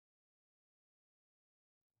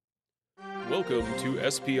Welcome to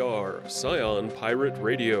SPR, Scion Pirate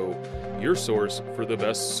Radio, your source for the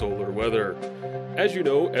best solar weather. As you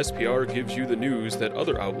know, SPR gives you the news that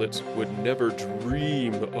other outlets would never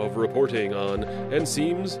dream of reporting on, and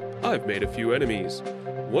seems I've made a few enemies.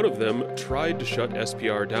 One of them tried to shut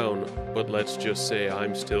SPR down, but let's just say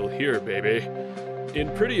I'm still here, baby.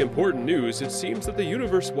 In pretty important news, it seems that the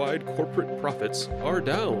universe-wide corporate profits are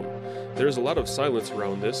down. There's a lot of silence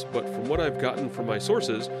around this, but from what I've gotten from my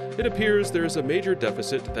sources, it appears there's a major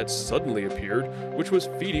deficit that suddenly appeared, which was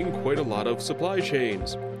feeding quite a lot of supply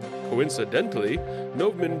chains. Coincidentally,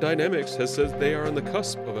 Novman Dynamics has said they are on the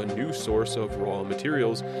cusp of a new source of raw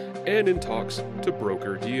materials and in talks to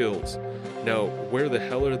broker deals. Now, where the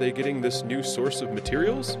hell are they getting this new source of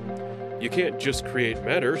materials? You can't just create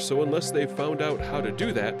matter, so unless they've found out how to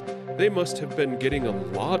do that, they must have been getting a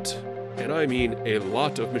lot, and I mean a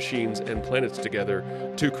lot of machines and planets together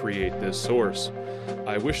to create this source.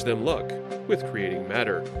 I wish them luck with creating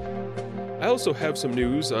matter. I also have some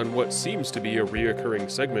news on what seems to be a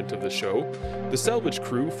reoccurring segment of the show. The salvage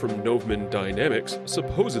crew from Novman Dynamics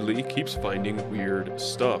supposedly keeps finding weird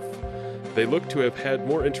stuff. They look to have had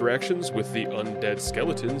more interactions with the undead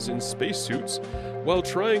skeletons in spacesuits while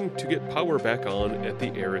trying to get power back on at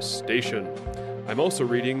the Eris station. I'm also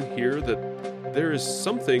reading here that there is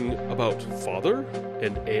something about father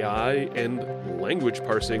and AI and language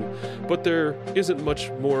parsing, but there isn't much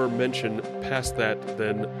more mention past that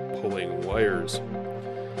than pulling wires.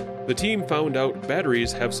 The team found out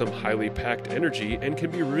batteries have some highly packed energy and can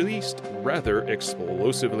be released rather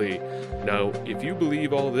explosively. Now, if you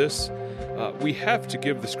believe all this, we have to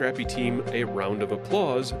give the scrappy team a round of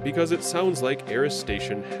applause because it sounds like Eris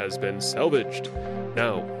Station has been salvaged.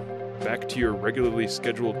 Now, back to your regularly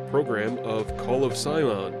scheduled program of Call of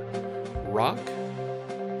Scion. Rock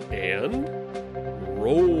and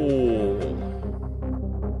roll.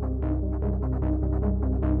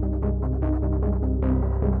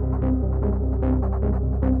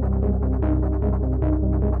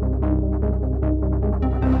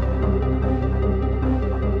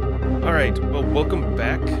 Well, welcome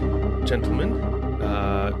back, gentlemen.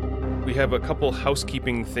 We have a couple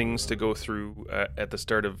housekeeping things to go through at the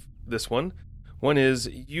start of this one. One is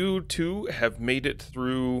you two have made it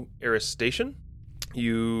through Eris Station.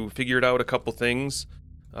 You figured out a couple things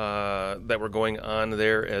that were going on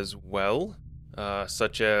there as well,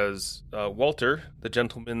 such as Walter, the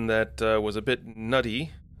gentleman that was a bit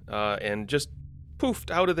nutty and just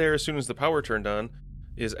poofed out of there as soon as the power turned on,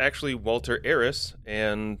 is actually Walter Eris,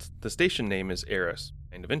 and the station name is Eris.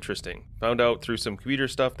 Kind of interesting. Found out through some computer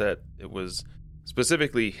stuff that it was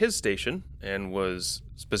specifically his station and was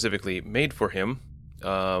specifically made for him.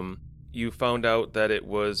 You found out that it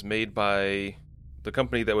was made by the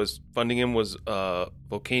company that was funding him was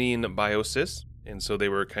Volcanian Biosys, and so they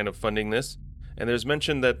were kind of funding this. And there's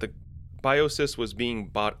mention that the Biosys was being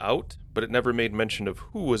bought out, but it never made mention of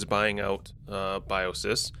who was buying out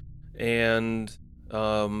Biosys. And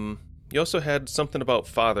you also had something about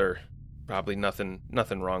father. Probably nothing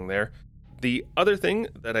wrong there. The other thing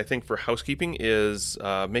that I think for housekeeping is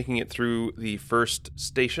making it through the first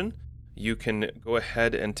station. You can go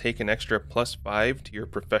ahead and take an extra +5 to your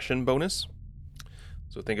profession bonus.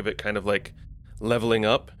 So think of it kind of like leveling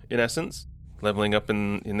up in essence. Leveling up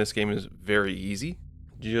in this game is very easy.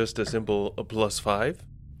 Just a simple +5.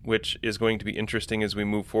 Which is going to be interesting as we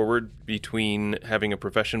move forward between having a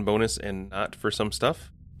profession bonus and not for some stuff.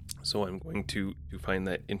 So I'm going to find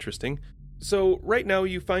that interesting. So right now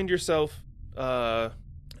you find yourself at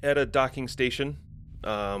a docking station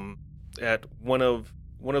at one of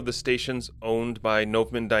the stations owned by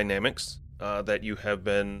Novman Dynamics that you have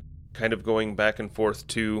been kind of going back and forth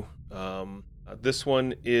to. This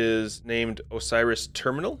one is named Osiris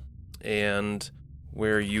Terminal, and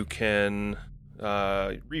where you can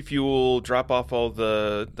refuel, drop off all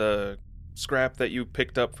the scrap that you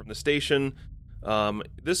picked up from the station.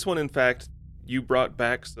 This one, in fact, you brought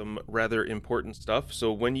back some rather important stuff.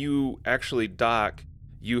 So when you actually dock,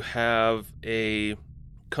 you have a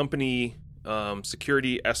company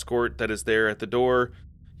security escort that is there at the door.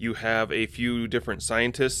 You have a few different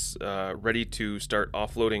scientists ready to start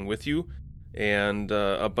offloading with you, and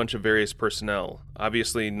a bunch of various personnel.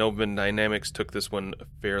 Obviously, Novman Dynamics took this one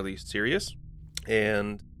fairly serious.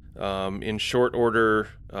 And in short order,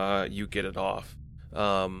 you get it off.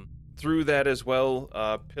 Through that as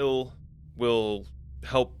well, Pill will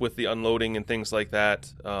help with the unloading and things like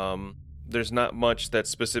that. There's not much that's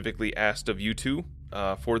specifically asked of you two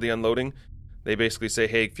for the unloading. They basically say,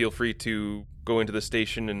 hey, feel free to go into the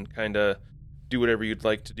station and kind of do whatever you'd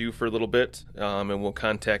like to do for a little bit, and we'll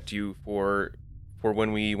contact you for for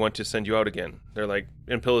when we want to send you out again. They're like,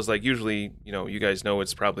 and Pill is like, usually, you guys know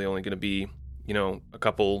it's probably only going to be, a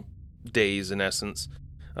couple days in essence,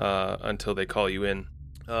 until they call you in.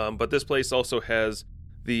 But this place also has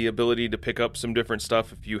the ability to pick up some different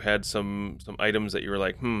stuff if you had some items that you were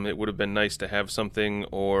like, it would have been nice to have something,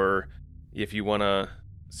 or if you want to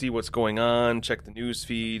see what's going on, check the news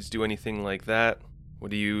feeds, do anything like that.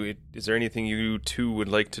 Is there anything you two would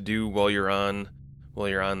like to do while you're on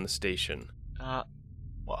the station?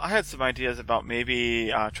 Well, I had some ideas about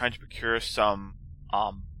maybe trying to procure some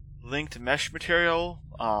linked mesh material,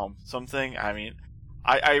 something. I mean,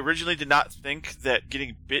 I originally did not think that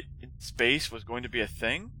getting bit in space was going to be a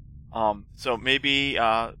thing. So maybe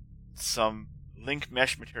some link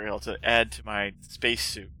mesh material to add to my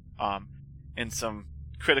spacesuit in some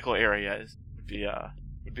critical areas would be a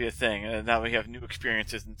thing. And now we have new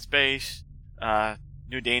experiences in space.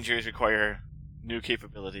 New dangers require new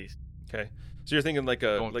capabilities. Okay, so you're thinking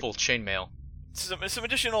going full chainmail. Some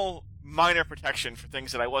additional minor protection for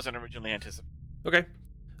things that I wasn't originally anticipating. Okay.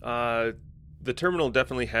 The terminal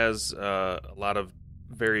definitely has a lot of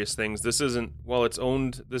various things. This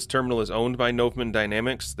terminal is owned by Novman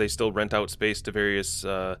Dynamics. They still rent out space to various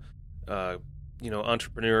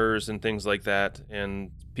entrepreneurs and things like that,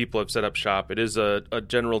 and people have set up shop. It is a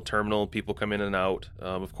general terminal. People come in and out.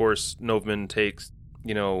 Of course, Novman takes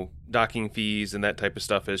docking fees and that type of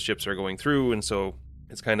stuff as ships are going through, and so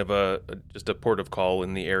it's kind of just a port of call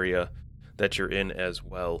in the area that you're in as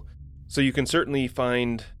well. So you can certainly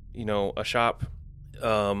find a shop.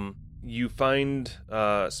 You find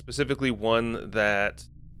specifically one that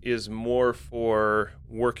is more for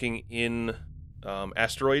working in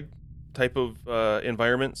asteroid type of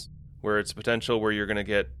environments, where it's potential where you're going to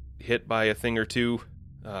get hit by a thing or two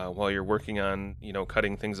while you're working on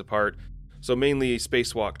cutting things apart. So mainly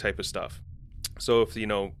spacewalk type of stuff. So if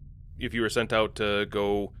you were sent out to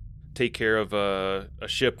go take care of a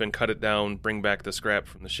ship and cut it down, bring back the scrap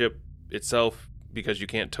from the ship itself, because you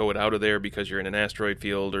can't tow it out of there because you're in an asteroid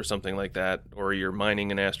field or something like that, or you're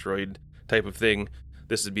mining an asteroid type of thing,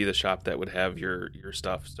 this would be the shop that would have your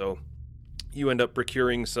stuff. So you end up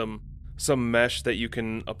procuring some mesh that you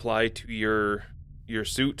can apply to your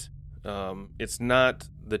suit. It's not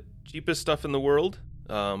the cheapest stuff in the world,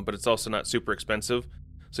 but it's also not super expensive.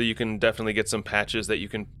 So you can definitely get some patches that you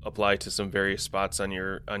can apply to some various spots on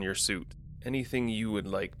your suit. Anything you would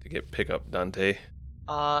like to pick up, Dante?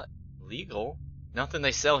 Legal. Nothing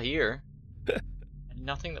they sell here.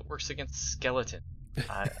 Nothing that works against skeleton.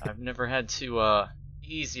 I've never had to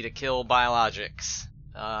easy to kill biologics.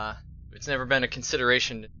 It's never been a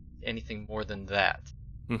consideration anything more than that.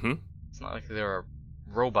 Mm-hmm. It's not like there are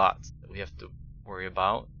robots that we have to worry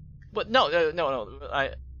about. But no.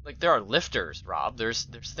 There are lifters, Rob. There's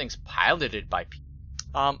things piloted by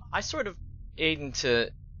people. I sort of aid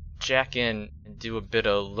to jack in and do a bit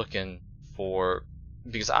of looking for,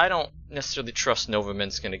 because I don't necessarily trust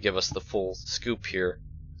Novaman's going to give us the full scoop here.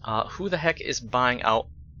 Who the heck is buying out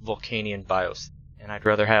Vulcanian bios? And I'd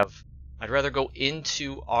rather go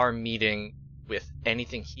into our meeting with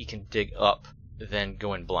anything he can dig up than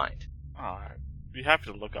go in blind. I'd be happy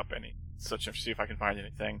to look up any such and see if I can find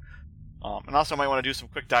anything. And also, I might want to do some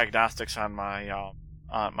quick diagnostics on my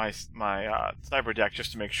my cyber deck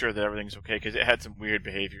just to make sure that everything's okay, because it had some weird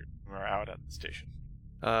behavior when we were out at the station.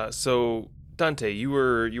 So Dante, you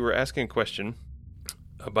were asking a question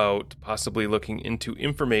about possibly looking into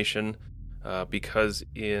information, because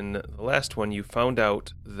in the last one you found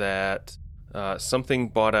out that something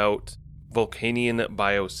bought out Vulcanian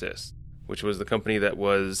Biosys, which was the company that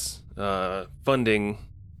was funding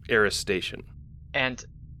Eris Station. And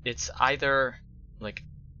it's either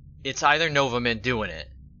Novaman doing it,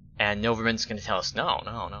 and Novaman's going to tell us, no,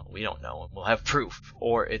 we don't know, and we'll have proof,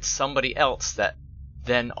 or it's somebody else that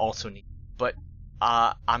then also needs. But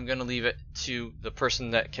I'm going to leave it to the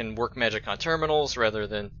person that can work magic on terminals rather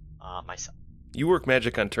than myself. You work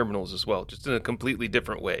magic on terminals as well, just in a completely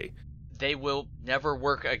different way. They will never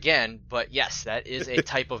work again, but yes, that is a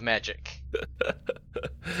type of magic.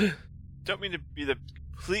 Don't mean to be the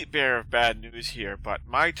complete bearer of bad news here, but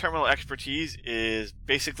my terminal expertise is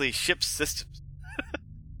basically ship systems.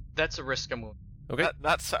 That's a risk I'm willing. Okay.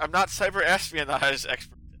 I'm not cyber espionage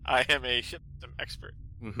expert. I am a ship system expert.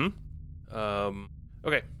 Mm-hmm.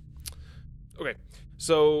 Okay.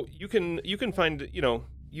 So you can find,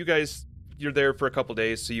 you guys, you're there for a couple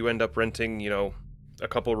days, so you end up renting, a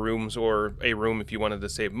couple rooms or a room if you wanted to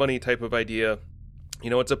save money type of idea.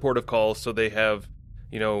 It's a port of call, so they have,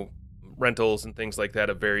 rentals and things like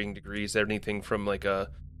that of varying degrees. Anything from like a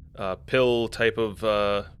pill type of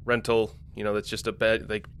rental, that's just a bed,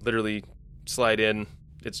 like literally slide in,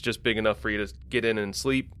 it's just big enough for you to get in and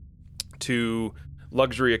sleep, to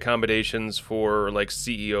luxury accommodations for like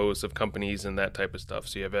CEOs of companies and that type of stuff.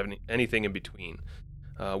 So you have anything in between.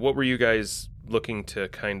 What were you guys looking to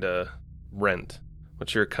kind of rent?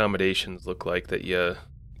 What's your accommodations look like that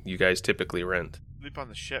you guys typically rent? Sleep on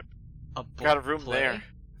the ship. Got a room there.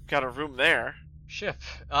 Got a room there. Ship.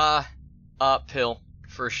 Pill,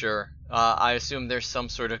 for sure. I assume there's some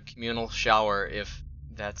sort of communal shower if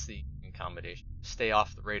that's the accommodation. Stay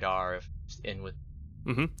off the radar if it's in with.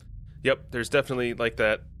 Mm-hmm. Yep, there's definitely like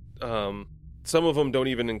that. Some of them don't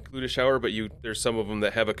even include a shower, but there's some of them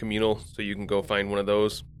that have a communal, so you can go find one of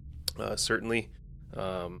those, certainly.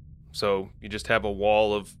 So you just have a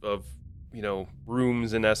wall of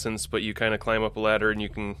rooms in essence, but you kind of climb up a ladder and you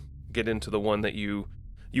can get into the one that you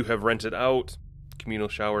have rented out, communal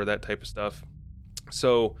shower, that type of stuff.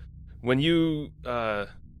 So when you,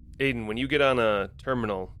 Aiden, when you get on a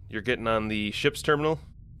terminal, you're getting on the ship's terminal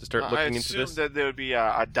to start looking into this? I assume that there would be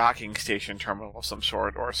a docking station terminal of some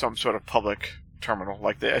sort, or some sort of public terminal.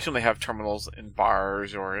 I assume they have terminals in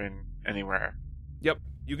bars or in anywhere. Yep,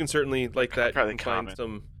 you can certainly, like that, you can find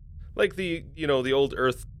some, like the old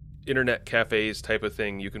Earth internet cafes type of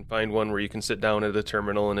thing. You can find one where you can sit down at a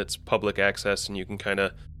terminal and it's public access and you can kind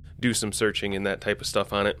of do some searching and that type of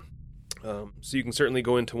stuff on it. So you can certainly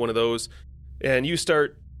go into one of those and you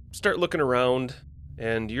start looking around,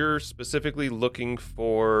 and you're specifically looking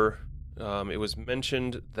for, it was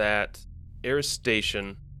mentioned that Air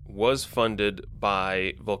Station was funded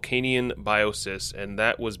by Vulcanian Biosys, and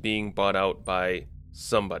that was being bought out by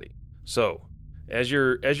somebody. So as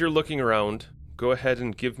you're looking around, go ahead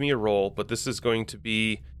and give me a roll, but this is going to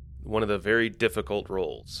be one of the very difficult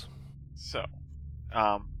rolls. So,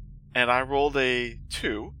 and I rolled a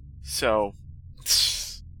 2, so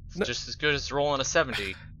it's just as good as rolling a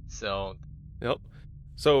 70. So, yep.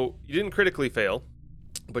 So you didn't critically fail,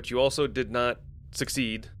 but you also did not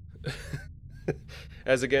succeed.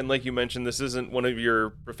 As again, like you mentioned, this isn't one of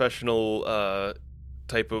your professional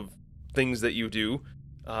type of things that you do.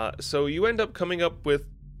 So you end up coming up with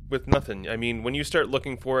nothing. I mean, when you start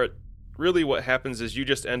looking for it, really what happens is you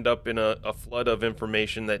just end up in a flood of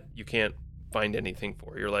information that you can't find anything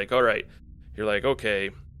for. You're like, all right. You're like,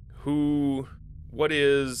 okay, what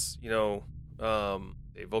is,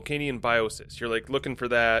 a Vulcanian Biosys? You're like looking for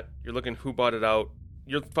that. You're looking who bought it out.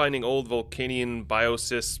 You're finding old Vulcanian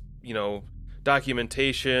Biosys,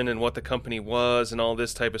 documentation and what the company was and all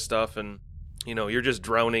this type of stuff. And, you're just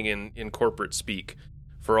drowning in corporate speak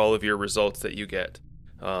for all of your results that you get.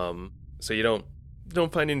 So you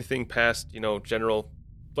don't find anything past, general,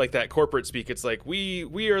 like that corporate speak. It's like,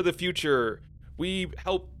 we are the future. We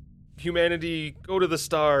help humanity go to the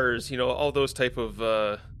stars, all those type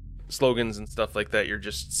of slogans and stuff like that. You're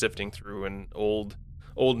just sifting through, and old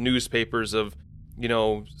newspapers of,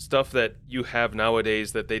 stuff that you have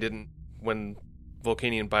nowadays that they didn't when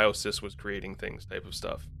Vulcanian Biosys was creating things, type of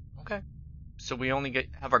stuff. Okay. So we only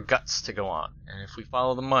have our guts to go on. And if we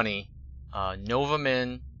follow the money,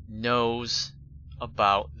 Novamin knows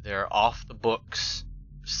about their off-the-books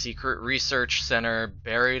secret research center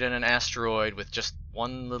buried in an asteroid with just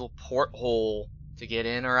one little porthole to get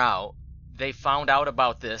in or out. They found out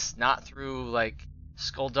about this not through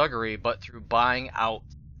skullduggery, but through buying out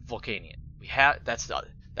Vulcanian. That's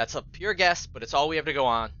a pure guess, but it's all we have to go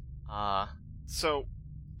on. So,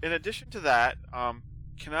 in addition to that,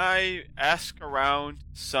 can I ask around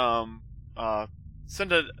some,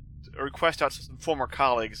 send a request out to some former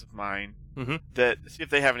colleagues of mine, that see if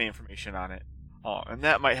they have any information on it, and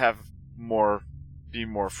that might be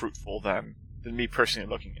more fruitful than me personally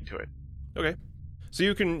looking into it. Okay. So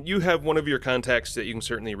you have one of your contacts that you can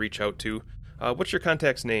certainly reach out to. What's your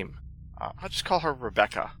contact's name? I'll just call her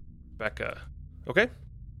Rebecca. Rebecca. Okay.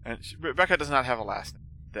 And Rebecca does not have a last name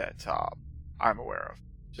that I'm aware of.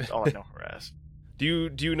 Just all I know her as. Do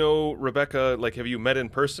you know Rebecca? Have you met in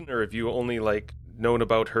person, or have you only known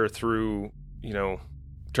about her through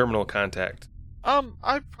terminal contact?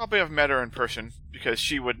 I probably have met her in person, because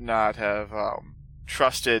she would not have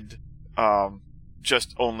trusted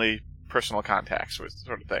just only personal contacts with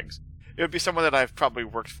sort of things. It would be someone that I've probably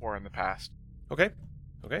worked for in the past. Okay.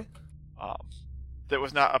 That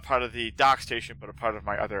was not a part of the dock station, but a part of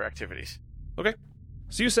my other activities. Okay.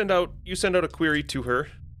 So you send out a query to her,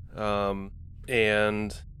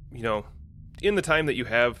 and in the time that you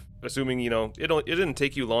have, assuming it didn't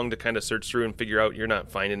take you long to kind of search through and figure out you're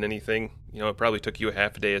not finding anything. It probably took you a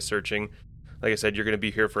half a day of searching. Like I said, you're going to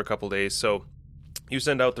be here for a couple days, so you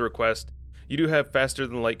send out the request. You do have faster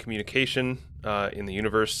than light communication in the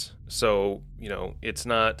universe, so it's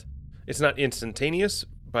not instantaneous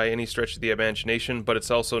by any stretch of the imagination, but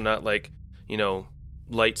it's also not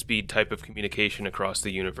light speed type of communication across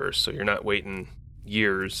the universe, so you're not waiting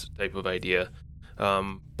years type of idea.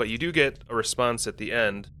 But you do get a response at the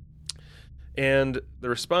end, and the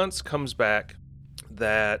response comes back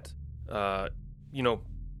that,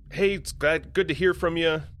 hey, it's good to hear from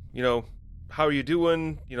you, how are you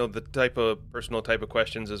doing, the type of personal type of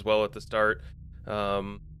questions as well at the start.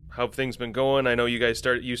 How have things been going? I know you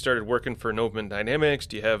started working for Noveman Dynamics.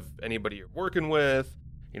 Do you have anybody you're working with?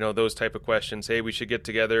 Those type of questions. Hey, we should get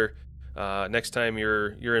together next time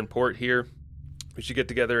you're in port here. We should get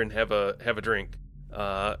together and have a drink.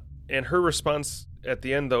 And her response at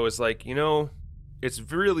the end though is like,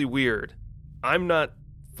 it's really weird. I'm not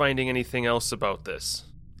finding anything else about this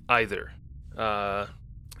either.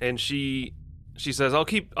 And she says, I'll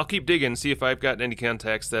keep digging, see if I've got any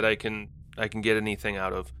contacts that I can get anything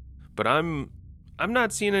out of. But I'm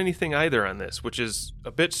not seeing anything either on this, which is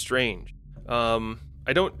a bit strange.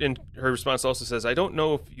 And her response also says, I don't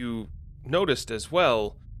know if you noticed as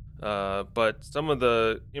well, but some of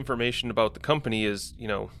the information about the company is,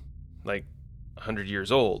 like 100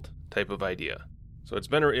 years old type of idea. So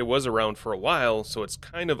it was around for a while, so it's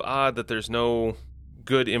kind of odd that there's no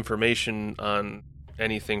good information on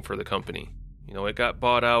anything for the company. It got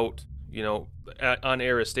bought out, on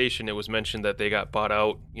Era Station it was mentioned that they got bought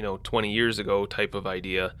out, 20 years ago type of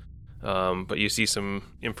idea. But you see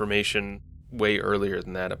some information way earlier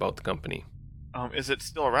than that about the company. Is it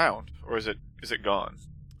still around, or is it gone?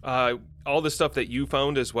 All the stuff that you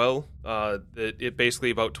found as well, it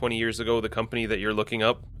basically about 20 years ago, the company that you're looking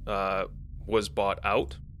up was bought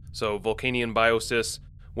out. So Volcanian Biosys,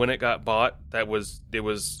 when it got bought, it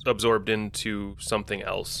was absorbed into something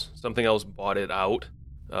else. Something else bought it out,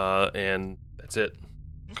 and that's it.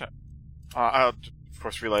 Okay. I'll, of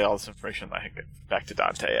course, relay all this information that I can get back to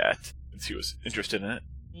Dante since he was interested in it.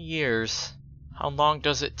 Years. How long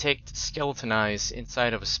does it take to skeletonize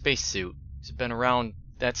inside of a spacesuit? It's been around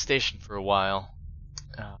that station for a while,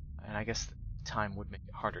 and I guess the time would make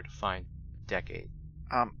it harder to find. A decade.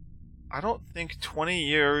 I don't think 20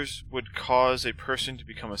 years would cause a person to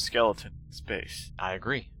become a skeleton in space. I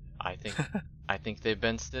agree. I think I think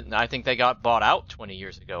they got bought out 20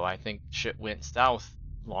 years ago. I think shit went south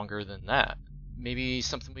longer than that. Maybe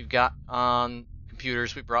something we've got on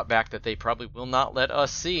computers we brought back that they probably will not let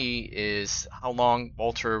us see is how long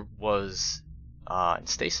Walter was in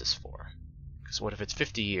stasis for. Because what if it's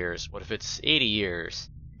 50 years? What if it's 80 years?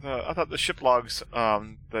 I thought the ship logs,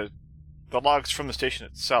 the logs from the station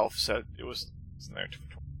itself said it was in there.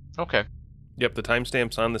 Okay. Yep, the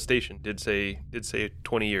timestamps on the station did say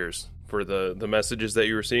 20 years for the messages that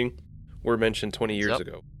you were seeing were mentioned 20 years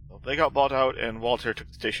ago. Well, they got bought out and Walter took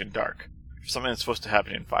the station dark. Something that's supposed to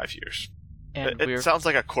happen in 5 years. And it sounds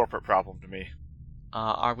like a corporate problem to me.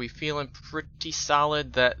 Are we feeling pretty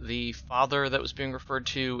solid that the father that was being referred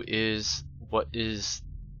to is what is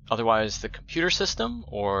otherwise the computer system,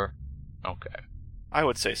 or? Okay. I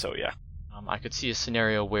would say so, yeah. I could see a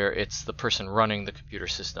scenario where it's the person running the computer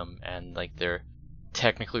system and like they're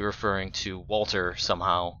technically referring to Walter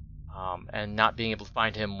somehow, and not being able to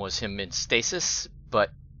find him was him in stasis, but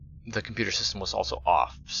the computer system was also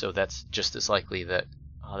off, so that's just as likely that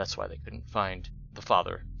that's why they couldn't find the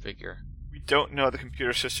father figure. We don't know the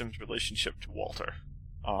computer system's relationship to Walter.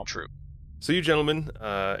 True. So you gentlemen,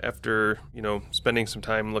 after spending some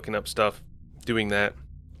time looking up stuff, doing that,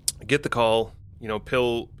 get the call.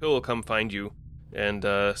 Pill will come find you and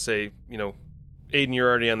say, Aiden, you're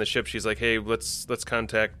already on the ship. She's like, hey, let's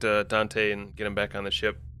contact Dante and get him back on the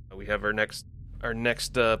ship. We have our next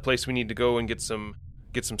place we need to go and get some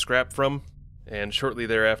scrap from. And shortly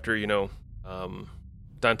thereafter,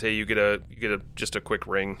 Dante, you get just a quick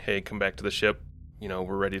ring. Hey, come back to the ship.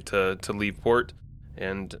 We're ready to leave port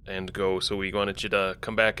and go. So we wanted you to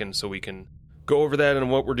come back and so we can go over that and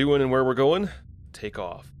what we're doing and where we're going. Take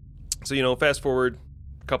off. So, fast forward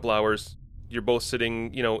a couple hours, you're both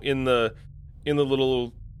sitting, in the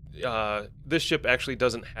little, this ship actually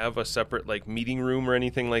doesn't have a separate, meeting room or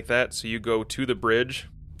anything like that. So you go to the bridge,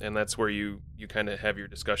 and that's where you kind of have your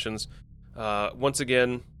discussions. Once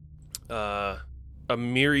again,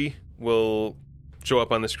 Amiri will show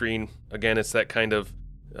up on the screen. Again, it's that kind of,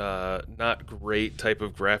 not great type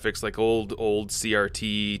of graphics, like old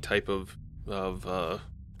CRT type of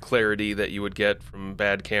clarity that you would get from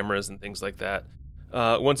bad cameras and things like that.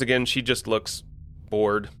 Once again, she just looks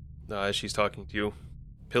bored as she's talking to you.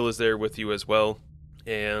 Pill is there with you as well.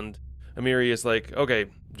 And Amiri is like, okay,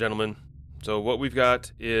 gentlemen, so what we've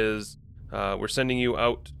got is we're sending you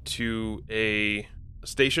out to a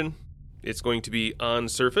station. It's going to be on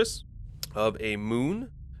surface of a moon.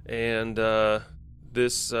 And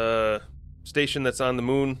this station that's on the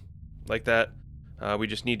moon like that, We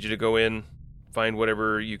just need you to go in, find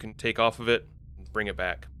whatever you can take off of it, and bring it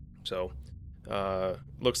back. So,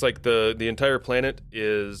 looks like the entire planet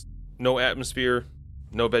is no atmosphere,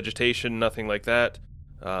 no vegetation, nothing like that.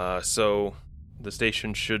 So the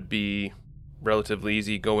station should be relatively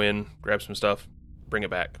easy. Go in, grab some stuff, bring it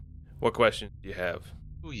back. What questions do you have?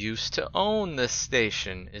 Who used to own this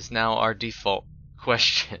station is now our default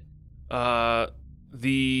question.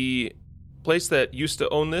 The place that used to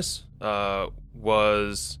own this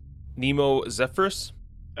was Nemo Zephyrus.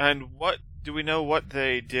 And what do we know what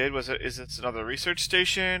they did? Is this another research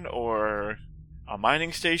station or a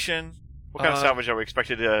mining station? What kind of salvage are we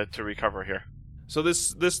expected to recover here? So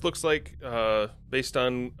this looks like, based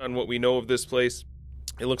on what we know of this place,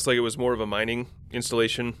 it looks like it was more of a mining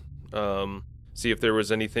installation. See if there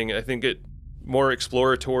was anything. I think it more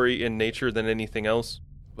exploratory in nature than anything else.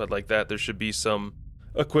 But like that, there should be some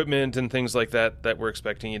equipment and things like that we're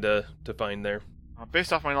expecting you to find there.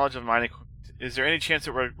 Based off my knowledge of mining, is there any chance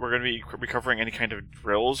that we're going to be recovering any kind of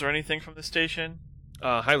drills or anything from the station?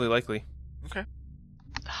 Highly likely. Okay.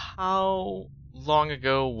 How long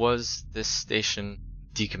ago was this station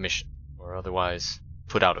decommissioned or otherwise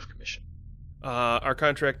put out of commission? Our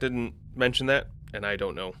contract didn't mention that, and I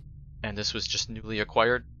don't know. And this was just newly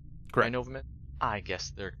acquired by Correct. Novamin? I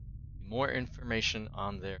guess there more information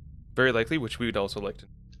on there. Very likely, which we would also like to.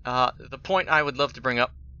 The point I would love to bring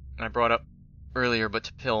up, and I brought up earlier, but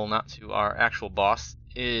to Pill, not to our actual boss,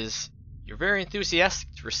 is you're very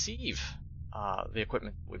enthusiastic to receive the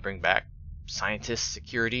equipment we bring back. Scientists,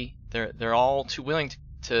 security, they're all too willing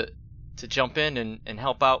to jump in and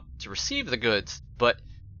help out to receive the goods, but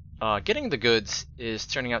getting the goods is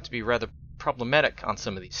turning out to be rather problematic on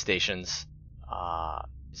some of these stations.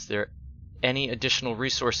 Is there any additional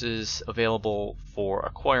resources available for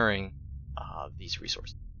acquiring these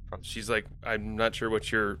resources? She's like, I'm not sure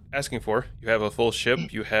what you're asking for. You have a full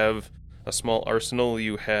ship, you have a small arsenal,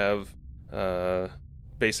 you have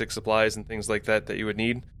basic supplies and things like that you would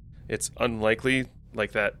need. It's unlikely,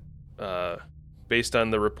 like that, based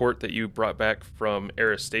on the report that you brought back from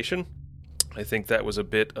Eris Station. I think that was a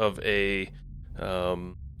bit of a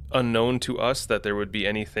unknown to us that there would be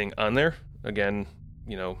anything on there. Again,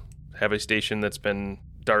 have a station that's been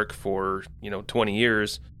dark for 20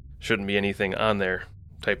 years, shouldn't be anything on there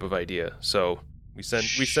type of idea. So we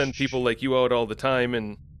send people like you out all the time,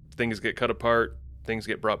 and things get cut apart, things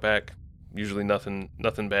get brought back. Usually nothing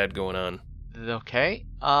bad going on. Okay.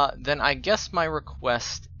 Then I guess my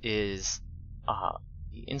request is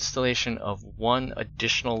the installation of one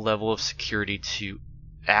additional level of security to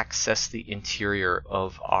access the interior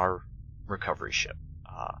of our recovery ship.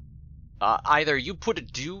 Either you put a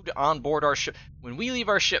dude on board our ship. When we leave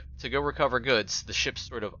our ship to go recover goods, the ship's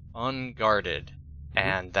sort of unguarded,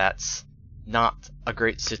 and that's not a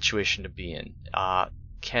great situation to be in.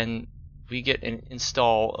 Can we get an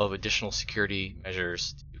install of additional security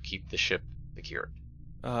measures to keep the ship secured?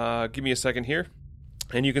 Give me a second here,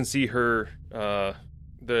 and you can see her.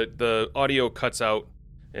 The audio cuts out,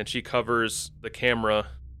 and she covers the camera,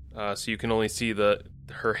 so you can only see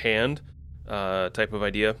her hand, type of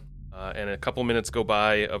idea. And a couple minutes go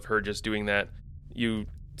by of her just doing that. You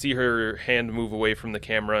see her hand move away from the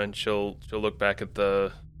camera, and she'll look back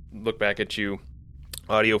at you.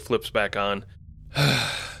 Audio flips back on.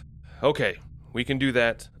 Okay, we can do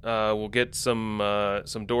that. We'll get some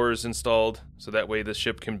doors installed, so that way the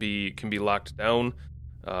ship can be locked down.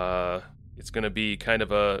 It's going to be kind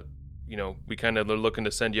of a, we kind of are looking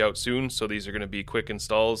to send you out soon, so these are going to be quick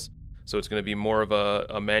installs. So it's going to be more of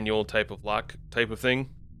a manual type of lock type of thing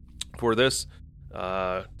for this.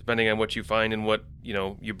 Depending on what you find and what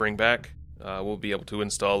you bring back, we'll be able to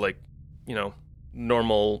install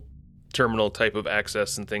normal terminal type of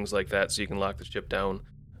access and things like that, so you can lock the ship down.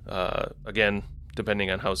 Again, depending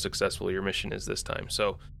on how successful your mission is this time.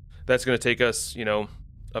 So that's going to take us,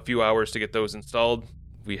 a few hours to get those installed.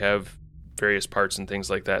 We have various parts and things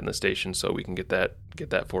like that in the station, so we can get that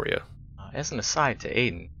for you. As an aside to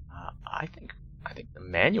Aiden, I think the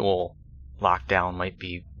manual lockdown might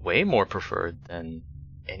be way more preferred than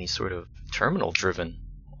any sort of terminal-driven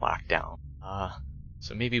lockdown.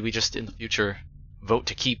 So maybe we just in the future vote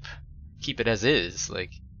to keep it as is,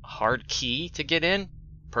 like a hard key to get in.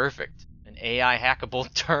 Perfect. An AI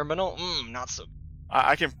hackable terminal? Not so.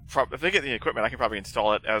 I can if they get the equipment, I can probably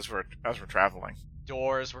install it as we're traveling.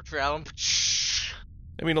 Doors we're traveling.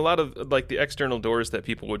 I mean, a lot of the external doors that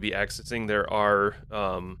people would be accessing, there are,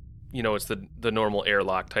 it's the normal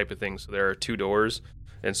airlock type of thing. So there are two doors,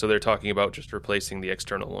 and so they're talking about just replacing the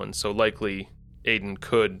external one. So likely, Aiden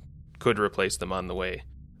could replace them on the way.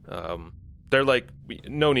 They're like,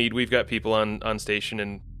 no need. We've got people on station,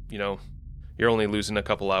 and you're you're only losing a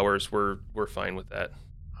couple hours. We're fine with that.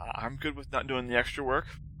 I'm good with not doing the extra work.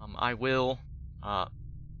 I will,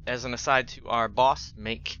 as an aside to our boss,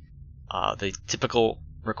 make the typical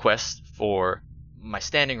request for my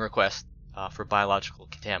standing request for biological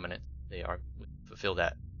contaminant. They aren't fulfilled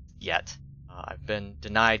that yet. I've been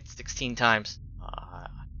denied 16 times. I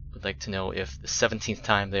would like to know if the 17th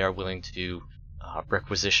time they are willing to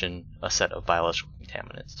requisition a set of biological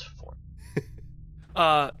contaminants for.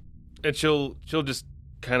 And she'll just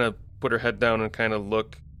kind of put her head down and kind of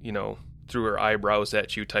look, through her eyebrows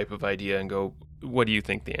at you type of idea and go, what do you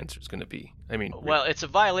think the answer is going to be? I mean, well, it's a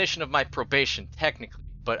violation of my probation technically,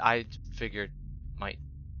 but I figured might.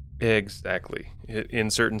 Exactly. In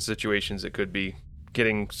certain situations, it could be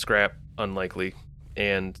getting scrap unlikely.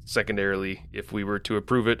 And secondarily, if we were to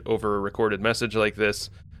approve it over a recorded message like this,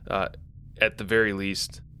 at the very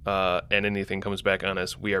least, and anything comes back on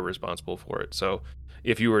us, we are responsible for it. So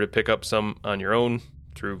if you were to pick up some on your own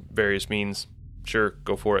through various means, sure,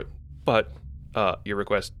 go for it. But your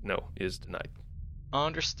request, no, is denied.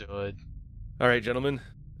 Understood. All right, gentlemen.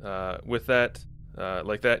 With that,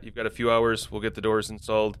 like that, you've got a few hours. We'll get the doors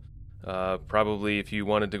installed. Probably if you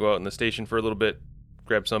wanted to go out in the station for a little bit,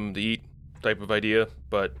 grab something to eat type of idea,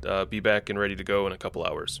 but be back and ready to go in a couple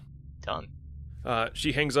hours. Done.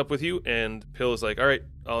 She hangs up with you, and Pill is like, all right,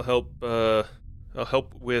 I'll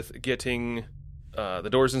help with getting the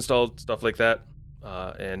doors installed, stuff like that.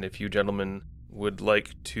 And if you gentlemen would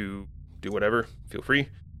like to do whatever, feel free.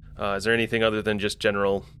 Is there anything other than just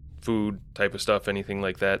general food type of stuff, anything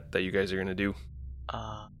like that you guys are going to do?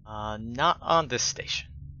 Not on this station.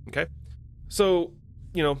 Okay. So,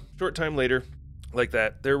 short time later, like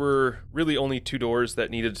that, there were really only 2 doors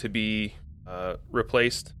that needed to be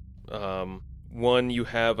replaced. One, you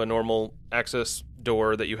have a normal access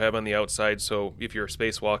door that you have on the outside, so if you're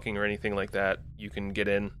spacewalking or anything like that, you can get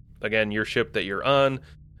in. Again, your ship that you're on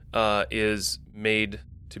is made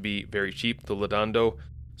to be very cheap, the Lodondo,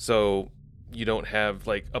 so you don't have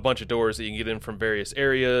like a bunch of doors that you can get in from various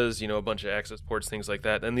areas, a bunch of access ports, things like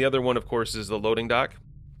that. And the other one, of course, is the loading dock.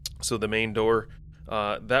 So the main door,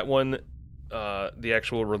 that one, the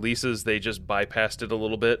actual releases, they just bypassed it a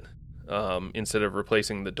little bit instead of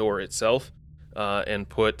replacing the door itself and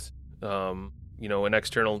put, an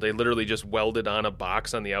external. They literally just welded on a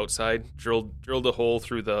box on the outside, drilled a hole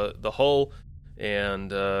through the hull,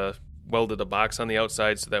 and welded a box on the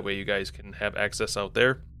outside so that way you guys can have access out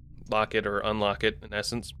there, lock it or unlock it in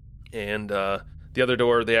essence. And the other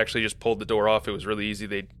door, they actually just pulled the door off. It was really easy.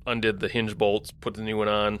 They undid the hinge bolts, put the new one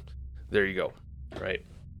on. There you go. Right.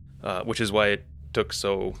 Which is why it took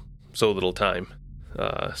so little time.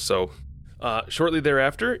 Shortly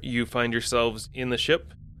thereafter, you find yourselves in the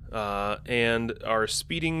ship and are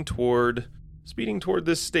speeding toward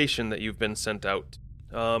this station that you've been sent out.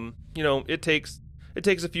 It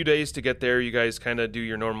takes a few days to get there. You guys kind of do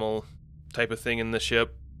your normal type of thing in the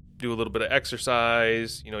ship, do a little bit of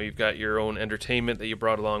exercise. You've got your own entertainment that you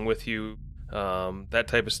brought along with you, that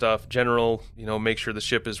type of stuff. General, make sure the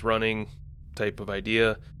ship is running type of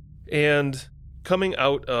idea. And coming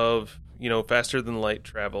out of, faster than light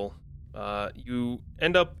travel, you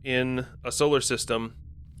end up in a solar system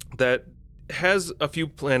that has a few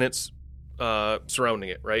planets surrounding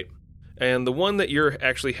it, right? And the one that you're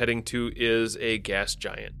actually heading to is a gas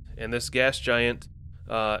giant. And this gas giant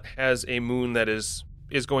has a moon that is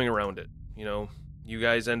going around it. You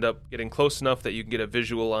guys end up getting close enough that you can get a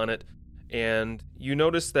visual on it. And you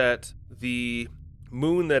notice that the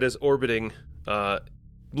moon that is orbiting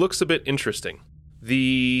looks a bit interesting.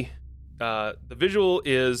 The visual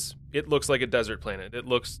is, it looks like a desert planet. It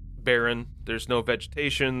looks barren. There's no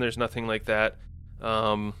vegetation. There's nothing like that.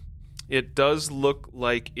 It does look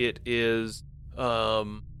like it is,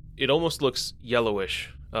 it almost looks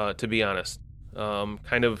yellowish, to be honest.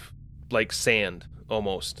 Kind of like sand,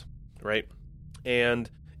 almost, right? And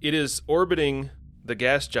it is orbiting the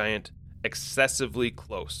gas giant excessively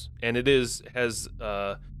close. And it has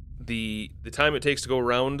the time it takes to go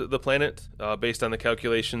around the planet, based on the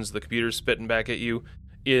calculations the computer's spitting back at you,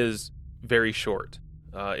 is very short.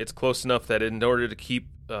 It's close enough that in order to keep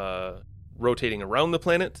rotating around the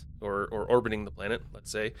planet, or orbiting the planet,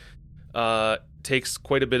 let's say, takes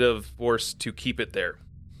quite a bit of force to keep it there.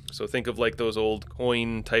 So think of like those old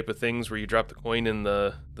coin type of things where you drop the coin in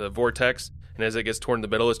the vortex, and as it gets torn in the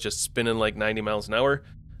middle, it's just spinning like 90 miles an hour.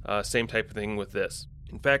 Same type of thing with this.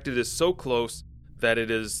 In fact, it is so close that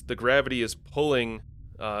the gravity is pulling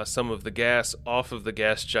some of the gas off of the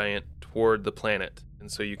gas giant toward the planet.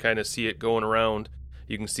 And so you kind of see it going around.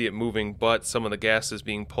 You can see it moving, but some of the gas is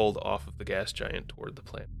being pulled off of the gas giant toward the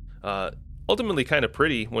planet. Ultimately kind of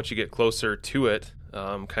pretty once you get closer to it.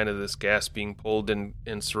 kind of this gas being pulled and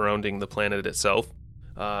surrounding the planet itself.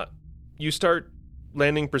 You start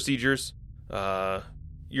landing procedures.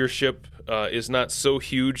 Your ship is not so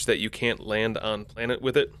huge that you can't land on planet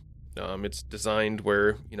with it. It's designed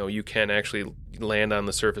where, you can actually land on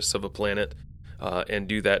the surface of a planet and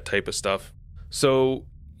do that type of stuff. So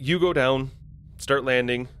you go down, start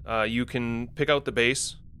landing. You can pick out the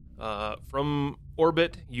base. From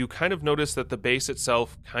orbit, you kind of notice that the base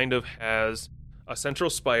itself kind of has a central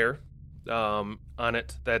spire on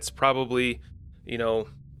it that's probably,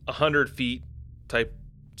 100 feet type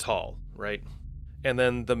tall, right? And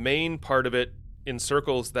then the main part of it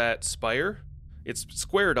encircles that spire. It's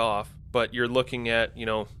squared off, but you're looking at,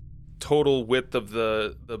 total width of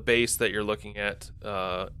the base that you're looking at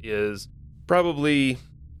is probably,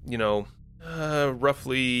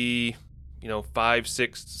 roughly, 5,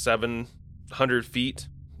 6, 700 feet.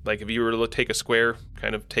 Like if you were to take a square,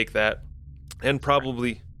 kind of take that. And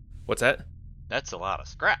probably, what's that? That's a lot of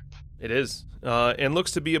scrap. It is. And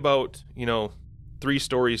looks to be about, 3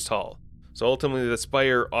 stories tall. So ultimately the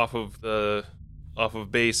spire off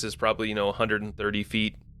of base is probably, 130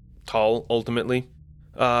 feet tall ultimately.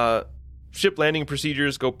 Ship landing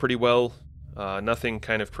procedures go pretty well. Nothing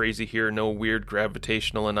kind of crazy here. No weird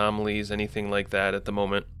gravitational anomalies, anything like that at the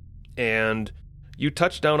moment. And you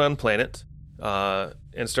touch down on planet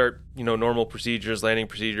and start, normal procedures, landing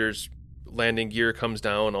procedures. Landing gear comes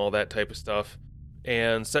down, all that type of stuff.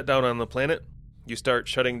 And set down on the planet. You start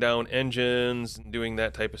shutting down engines and doing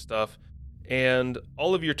that type of stuff. And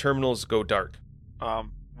all of your terminals go dark.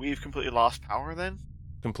 We've completely lost power then?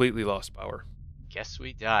 Completely lost power. Guess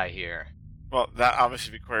we die here. Well, that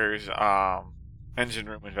obviously requires engine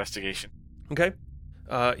room investigation. Okay.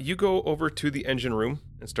 You go over to the engine room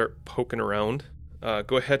and start poking around.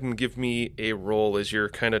 Go ahead and give me a roll as you're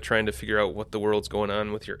kind of trying to figure out what the world's going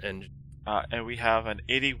on with your engine. And we have an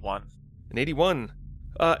 81. An 81.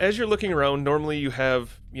 As you're looking around, normally you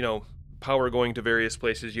have, power going to various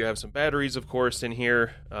places. You have some batteries, of course, in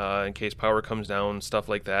here in case power comes down, stuff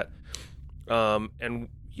like that. And,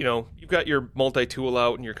 you've got your multi-tool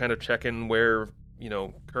out and you're kind of checking where,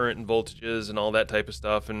 current and voltages and all that type of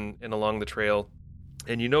stuff and along the trail.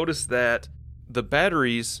 And you notice that the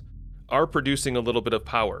batteries are producing a little bit of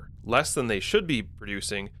power, less than they should be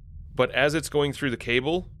producing, but as it's going through the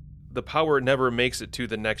cable, the power never makes it to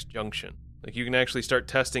the next junction. Like you can actually start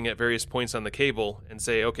testing at various points on the cable and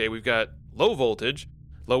say, okay, we've got low voltage,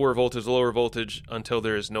 lower voltage, until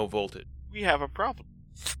there is no voltage. We have a problem.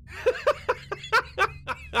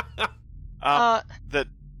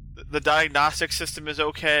 The diagnostic system is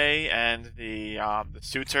okay, and the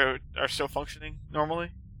suits are still functioning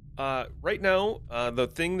normally. Right now, the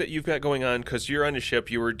thing that you've got going on, because you're on a ship,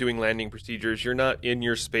 you were doing landing procedures, you're not in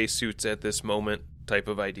your spacesuits at this moment type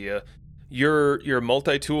of idea. Your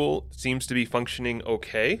multi-tool seems to be functioning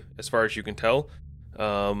okay, as far as you can tell.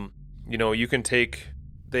 You can take,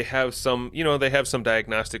 they have some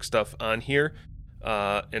diagnostic stuff on here,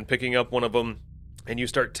 and picking up one of them, and you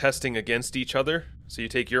start testing against each other. So you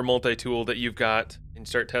take your multi-tool that you've got, and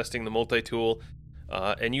start testing the multi-tool,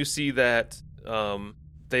 and you see that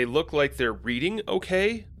they look like they're reading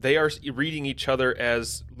okay. They are reading each other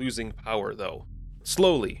as losing power, though.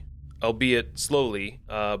 Slowly. Albeit slowly,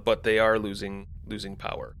 but they are losing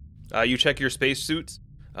power. You check your spacesuits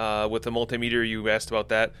with the multimeter. You asked about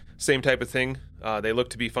that. Same type of thing. They look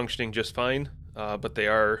to be functioning just fine, but they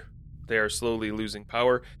are slowly losing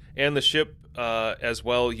power. And the ship as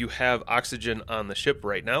well. You have oxygen on the ship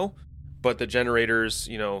right now, but the generators,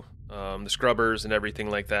 the scrubbers and everything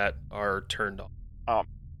like that are turned off.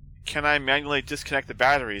 Can I manually disconnect the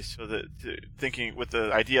batteries so that thinking with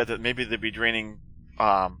the idea that maybe they'd be draining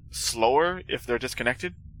slower if they're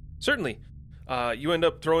disconnected? Certainly. You end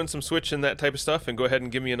up throwing some switch and that type of stuff, and go ahead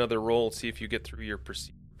and give me another roll, see if you get through your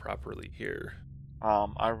procedure properly here.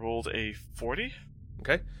 I rolled a 40.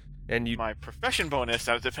 Okay. And my profession bonus,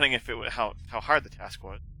 I was depending if how hard the task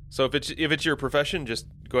was. So if it's your profession, just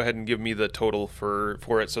go ahead and give me the total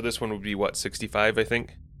for it. So this one would be what, 65, I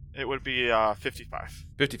think? It would be 55.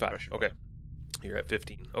 55. Okay. You're at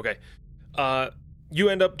 15. Okay. You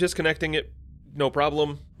end up disconnecting it. No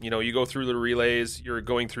problem. You go through the relays, you're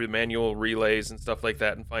going through the manual relays and stuff like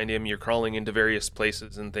that and find him. You're crawling into various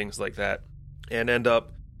places and things like that and end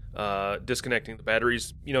up disconnecting the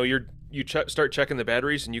batteries. Start checking the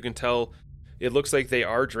batteries and you can tell it looks like they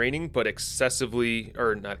are draining, but not excessively,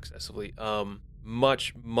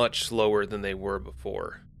 much, much slower than they were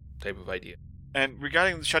before type of idea. And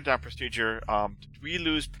regarding the shutdown procedure, did we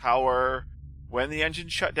lose power when the engine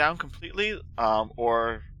shut down completely,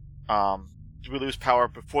 or did we lose power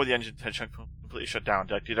before the engine shut completely shut down?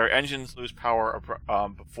 Did our engines lose power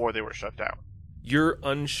before they were shut down? You're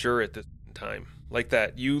unsure at this time. Like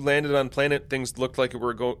that, you landed on planet, things looked like it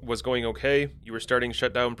was going okay. You were starting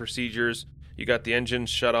shutdown procedures, you got the engines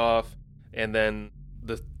shut off, and then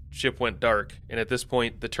the ship went dark. And at this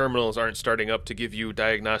point, the terminals aren't starting up to give you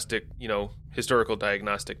diagnostic, historical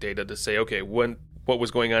diagnostic data to say, okay, what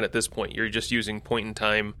was going on at this point. You're just using point in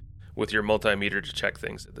time with your multimeter to check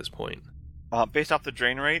things at this point. Based off the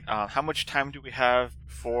drain rate, how much time do we have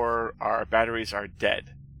before our batteries are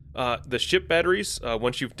dead? The ship batteries,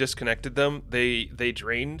 once you've disconnected them, they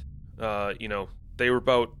drained. They were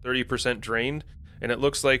about 30% drained, and it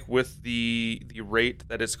looks like with the rate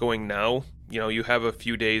that it's going now, you have a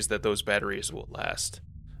few days that those batteries will last.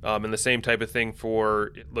 And the same type of thing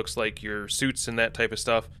for, it looks like your suits and that type of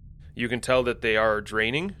stuff. You can tell that they are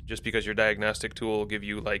draining just because your diagnostic tool will give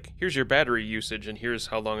you, like, here's your battery usage and here's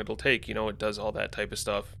how long it'll take. It does all that type of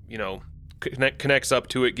stuff. Connects up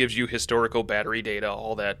to it, gives you historical battery data,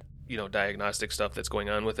 all that, diagnostic stuff that's going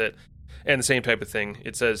on with it. And the same type of thing.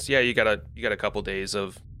 It says, yeah, you got a couple days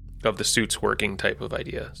of the suits working type of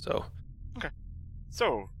idea. So okay.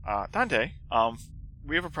 So, Dante,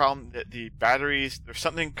 we have a problem that there's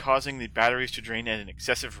something causing the batteries to drain at an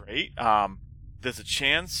excessive rate. There's a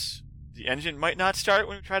chance the engine might not start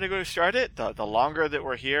when we try to go to start it. The longer that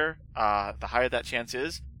we're here, the higher that chance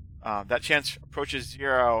is. That chance approaches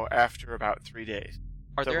 0 after about 3 days.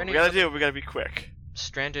 Are there any we gotta be quick.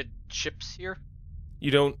 Stranded ships here?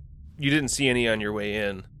 You didn't see any on your way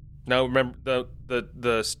in. Now remember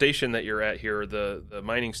the station that you're at here, the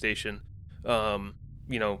mining station,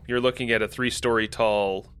 you're looking at a 3-story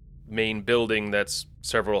tall main building that's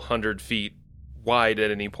several hundred feet wide at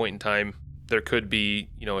any point in time. There could be,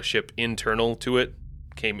 a ship internal to it,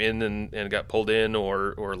 came in and got pulled in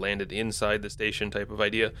or landed inside the station type of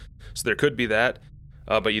idea. So there could be that,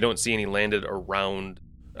 but you don't see any landed around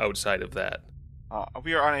outside of that.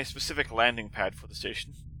 We are on a specific landing pad for the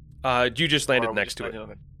station. You just landed next to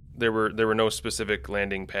it. There were no specific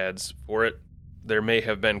landing pads for it. There may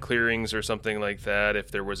have been clearings or something like that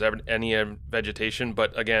if there was any vegetation,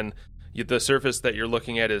 but again, the surface that you're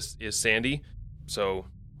looking at is sandy, so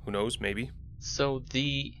who knows, maybe. So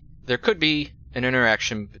there could be an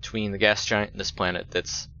interaction between the gas giant and this planet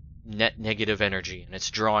that's net negative energy, and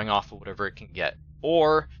it's drawing off of whatever it can get.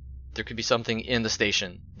 Or there could be something in the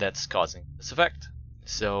station that's causing this effect.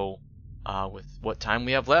 So, with what time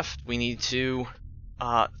we have left, we need to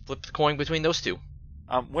flip the coin between those two.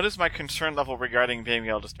 What is my concern level regarding being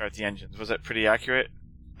able to start the engines? Was that pretty accurate?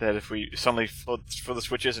 That if we suddenly flip the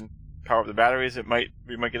switches and power up the batteries,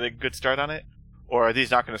 we might get a good start on it? Or are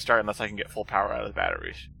these not going to start unless I can get full power out of the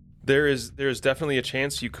batteries? There's definitely a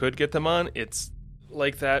chance you could get them on. It's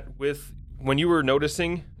like that with when you were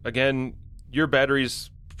noticing, again, your batteries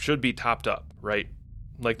should be topped up, right?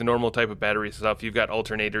 Like the normal type of battery stuff. You've got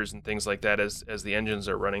alternators and things like that as the engines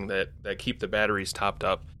are running that keep the batteries topped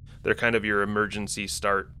up. They're kind of your emergency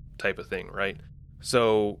start type of thing, right?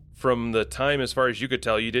 So from the time, as far as you could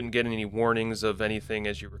tell, you didn't get any warnings of anything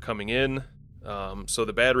as you were coming in. So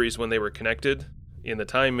the batteries, when they were connected, in the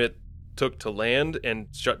time it took to land and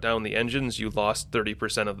shut down the engines, you lost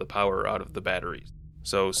 30% of the power out of the batteries.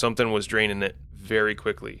 So something was draining it very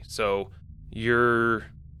quickly. So you're,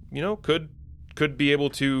 could be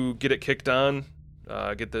able to get it kicked on,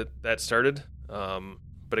 get that started.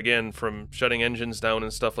 But again, from shutting engines down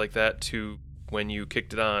and stuff like that to when you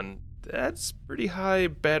kicked it on, that's pretty high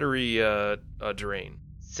battery drain.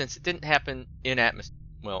 Since it didn't happen in atmosphere,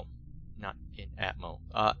 well, not in Atmo.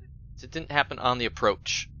 Since it didn't happen on the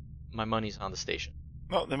approach, my money's on the station.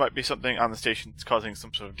 Well, there might be something on the station that's causing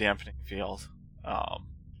some sort of dampening field.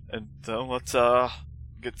 And so let's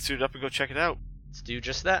get suited up and go check it out. Let's do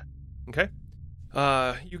just that. Okay.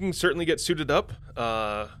 You can certainly get suited up.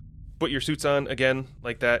 Put your suits on again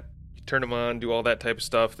like that. You turn them on, do all that type of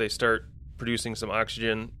stuff. They start producing some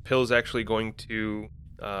oxygen. Pill's actually going to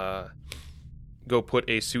go put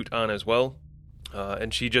a suit on as well.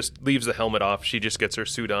 And she just leaves the helmet off. She just gets her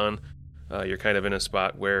suit on. You're kind of in a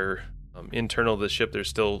spot where internal to the ship there's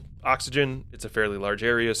still oxygen. It's a fairly large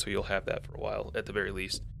area, so you'll have that for a while at the very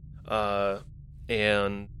least.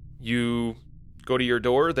 And you go to your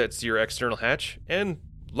door, that's your external hatch, and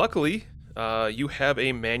luckily you have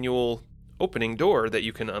a manual opening door that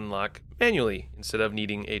you can unlock manually instead of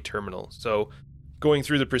needing a terminal. So going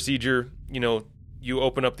through the procedure, you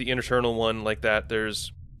open up the internal one like that.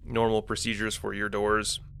 There's normal procedures for your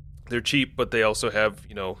doors. They're cheap, but they also have,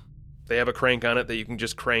 they have a crank on it that you can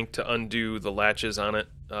just crank to undo the latches on it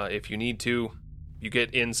if you need to. You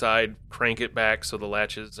get inside, crank it back so the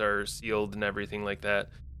latches are sealed and everything like that.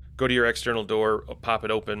 Go to your external door, pop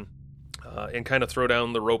it open. and kind of throw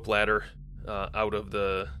down the rope ladder out of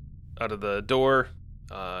the door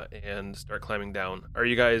and start climbing down. Are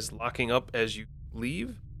you guys locking up as you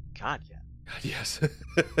leave? God, yeah. Yes.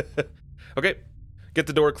 Okay. Get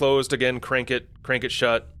the door closed again. Crank it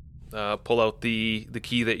shut. Pull out the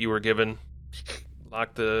key that you were given.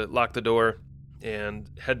 Lock the door, and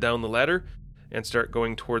head down the ladder and start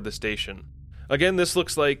going toward the station. Again, this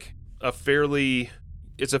looks like a fairly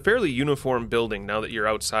uniform building now that you're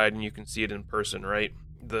outside and you can see it in person, right?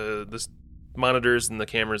 The monitors and the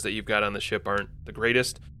cameras that you've got on the ship aren't the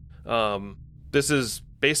greatest. This is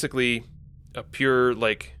basically a pure,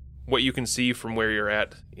 like, what you can see from where you're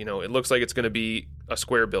at. You know, it looks like it's going to be a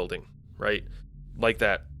square building, right? Like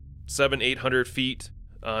that. 700-800 feet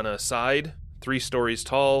on a side, 3 stories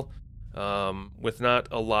tall, with not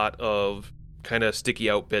a lot of kind of sticky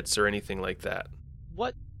out bits or anything like that.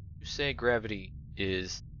 What you say gravity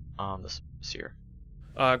is on the surface here?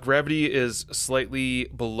 Gravity is slightly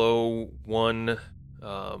below 1,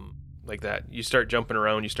 like that. You start jumping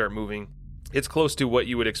around, you start moving. It's close to what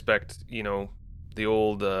you would expect, you know, the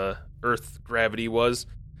old Earth gravity was.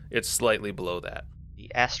 It's slightly below that.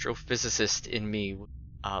 The astrophysicist in me would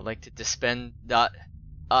like to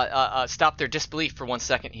stop their disbelief for 1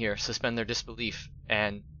 second here, suspend their disbelief,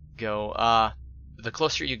 and go, the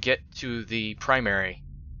closer you get to the primary,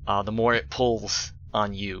 the more it pulls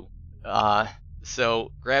on you.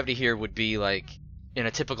 So gravity here would be like, in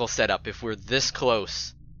a typical setup, if we're this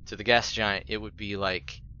close to the gas giant, it would be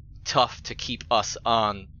like tough to keep us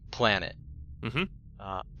on planet. Mm-hmm.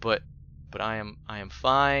 But I am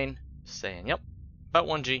fine. Saying, yep, about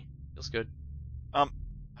 1G, feels good. I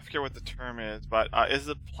forget what the term is, but is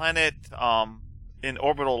the planet in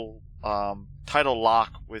orbital tidal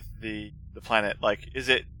lock with the planet? Like,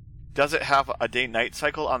 does it have a day-night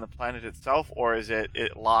cycle on the planet itself, or is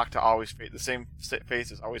it locked to always face the same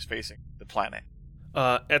face is always facing the planet?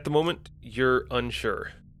 At the moment, you're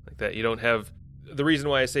unsure. Like that, you don't have. The reason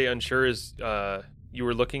why I say unsure is you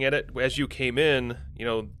were looking at it as you came in. You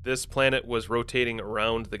know, this planet was rotating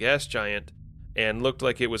around the gas giant and looked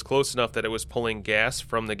like it was close enough that it was pulling gas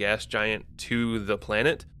from the gas giant to the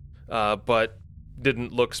planet, but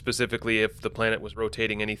didn't look specifically if the planet was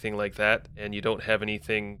rotating anything like that, and you don't have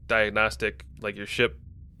anything diagnostic like your ship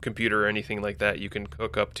computer or anything like that you can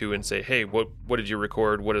hook up to and say, hey, what did you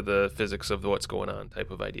record? What are the physics of what's going on type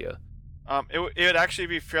of idea? It would actually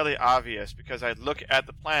be fairly obvious, because I'd look at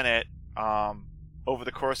the planet over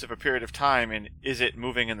the course of a period of time, and is it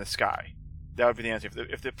moving in the sky? That would be the answer.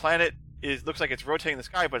 If the planet looks like it's rotating in the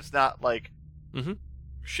sky, but it's not like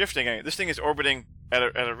shifting. I mean, this thing is orbiting at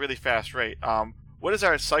a really fast rate. What is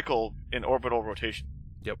our cycle in orbital rotation?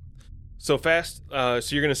 Yep. So fast. So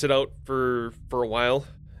you're gonna sit out for a while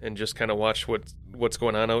and just kind of watch what's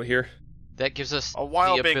going on out here. That gives us a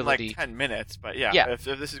while the being ability... like 10 minutes, but yeah. If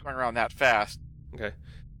this is going around that fast. Okay.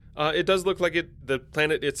 It does look like the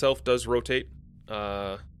planet itself does rotate,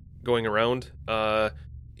 going around.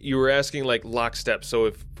 You were asking like lockstep. So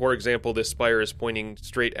if, for example, this spire is pointing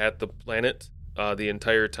straight at the planet the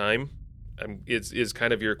entire time, is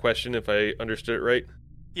kind of your question, if I understood it right?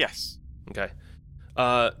 Yes. Okay.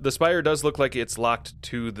 The spire does look like it's locked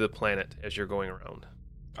to the planet as you're going around.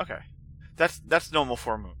 Okay. That's normal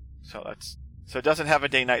for a moon. So it doesn't have a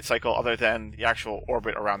day-night cycle other than the actual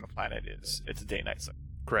orbit around the planet it's a day-night cycle.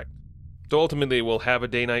 Correct. So ultimately we'll have a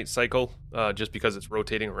day-night cycle just because it's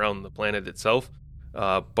rotating around the planet itself.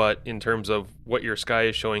 But in terms of what your sky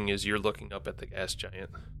is showing is you're looking up at the gas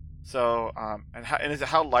giant. So,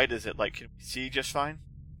 how light is it? Like, can we see just fine?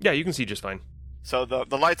 Yeah, you can see just fine. So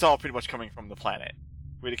the light's all pretty much coming from the planet.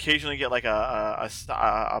 We'd occasionally get like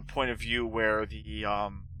a point of view where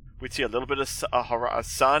we'd see a little bit of a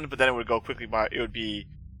sun, but then it would go quickly by. It would be,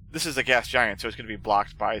 this is a gas giant, so it's going to be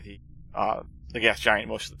blocked by the gas giant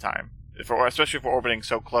most of the time. Especially if we're orbiting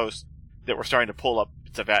so close that we're starting to pull up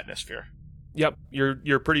bits of atmosphere. Yep,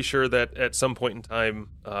 you're pretty sure that at some point in time,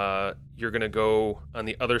 you're going to go on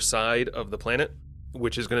the other side of the planet,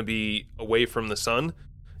 which is going to be away from the sun,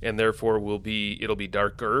 and therefore it'll be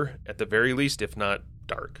darker at the very least, if not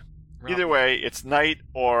dark. Either way, it's night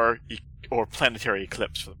or planetary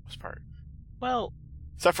eclipse for the most part. Well,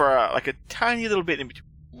 except for like a tiny little bit in between.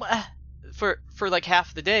 For like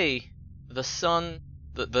half the day, the sun,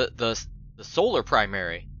 the solar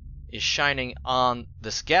primary is shining on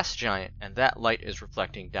this gas giant, and that light is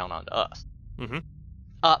reflecting down onto us. Mm-hmm.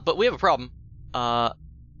 But we have a problem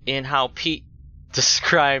in how Pete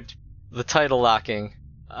described the tidal locking.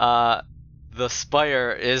 The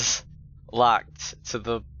spire is locked to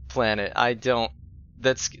the planet.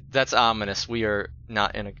 That's ominous. We are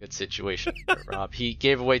not in a good situation here, Rob. He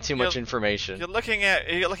gave away too much information. You're looking at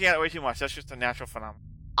it way too much. That's just a natural phenomenon.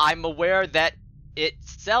 I'm aware that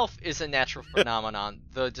itself is a natural phenomenon.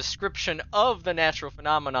 The description of the natural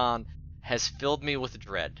phenomenon has filled me with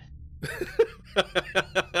dread.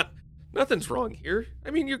 Nothing's wrong here.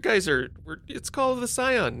 I mean, you guys it's called the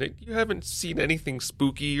Scion. You haven't seen anything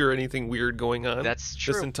spooky or anything weird going on. That's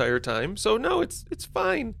true. This entire time. So no, it's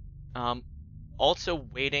fine. Also,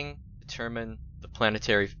 waiting to determine the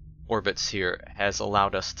planetary orbits here has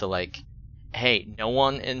allowed us to, hey, no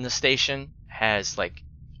one in the station has,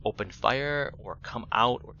 opened fire or come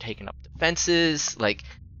out or taken up defenses.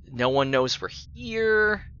 No one knows we're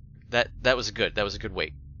here. That was good. That was a good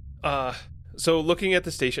wait. So looking at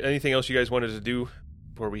the station, anything else you guys wanted to do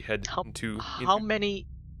before we head into... How many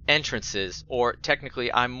entrances, or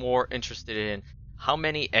technically I'm more interested in how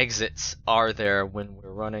many exits are there when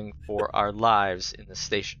we're running for our lives in the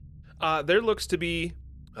station? There looks to be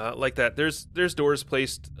like that. There's doors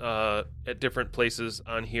placed at different places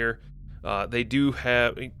on here. They do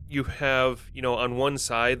have on one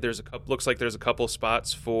side looks like there's a couple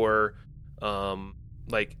spots for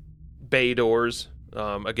bay doors.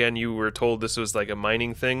 Again, you were told this was like a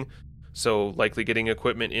mining thing, so likely getting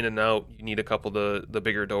equipment in and out, you need a couple of the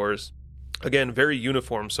bigger doors. Again, very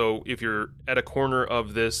uniform, so if you're at a corner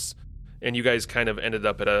of this, and you guys kind of ended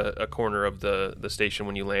up at a corner of the station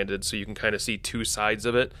when you landed, so you can kind of see two sides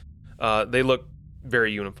of it, they look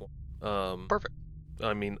very uniform. Perfect.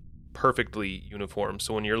 I mean, perfectly uniform,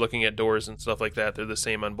 so when you're looking at doors and stuff like that, they're the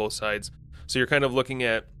same on both sides. So you're kind of looking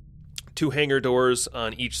at two hangar doors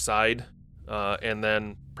on each side, and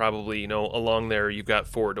then probably, along there you've got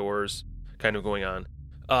four doors kind of going on.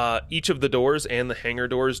 Each of the doors and the hangar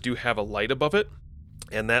doors do have a light above it,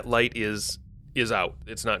 and that light is out.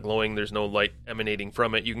 It's not glowing. There's no light emanating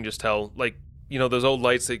from it. You can just tell, those old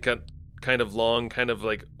lights, they got kind of long, kind of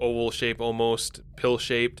like oval shape almost,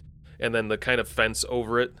 pill-shaped, and then the kind of fence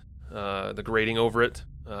over it, the grating over it,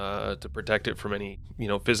 to protect it from any,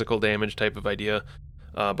 physical damage type of idea.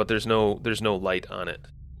 But there's no light on it.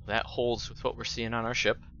 That holds with what we're seeing on our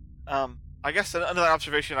ship. I guess another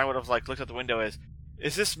observation I would have looked out the window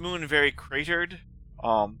is this moon very cratered?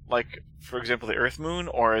 For example, the Earth moon,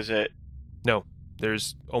 or is it? No,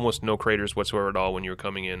 there's almost no craters whatsoever at all when you're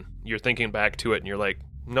coming in. You're thinking back to it and you're like,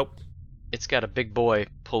 nope. It's got a big boy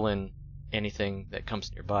pulling anything that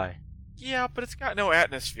comes nearby. Yeah, but it's got no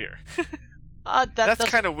atmosphere. That's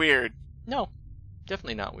kind of weird. No,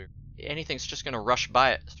 definitely not weird. Anything's just going to rush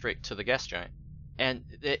by it straight to the gas giant. And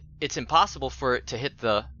it's impossible for it to hit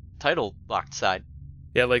the tidal locked side.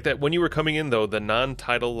 Yeah, like that. When you were coming in, though, the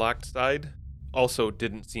non-tidal locked side also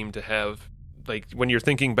didn't seem to have, when you're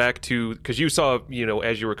thinking back to, because you saw,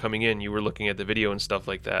 as you were coming in, you were looking at the video and stuff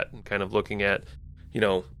like that, and kind of looking at,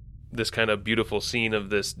 this kind of beautiful scene of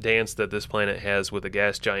this dance that this planet has with a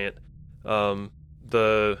gas giant.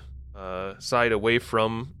 The side away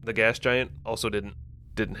from the gas giant also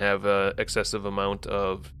didn't have a excessive amount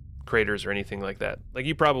of craters or anything like that.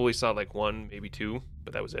 You probably saw one, maybe two,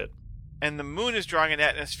 but that was it. And the moon is drawing an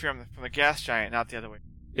atmosphere from the gas giant, not the other way.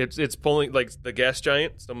 It's pulling, the gas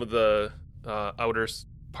giant, some of the outer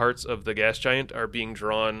parts of the gas giant are being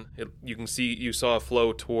drawn. You saw a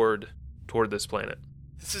flow toward this planet.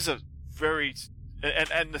 This is a very...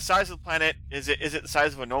 And the size of the planet, is it the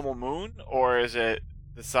size of a normal moon, or is it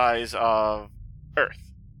the size of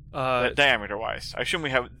Earth? Diameter-wise. I assume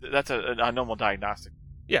that's a normal diagnostic.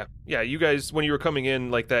 Yeah. You guys, when you were coming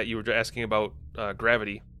in like that, you were asking about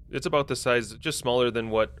gravity. It's about the size, just smaller than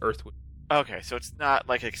what Earth would. Okay, so it's not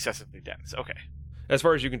excessively dense. Okay. As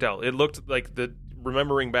far as you can tell, it looked like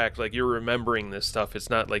remembering back, you're remembering this stuff. It's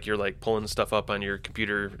not like you're pulling stuff up on your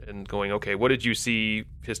computer and going, okay, what did you see?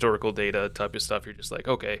 Historical data type of stuff. You're just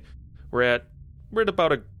okay, we're at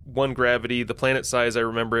about a 1 gravity. The planet size, I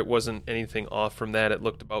remember it wasn't anything off from that. It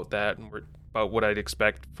looked about that, and we're about what I'd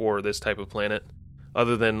expect for this type of planet.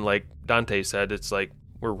 Other than, Dante said, it's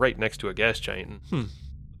we're right next to a gas giant.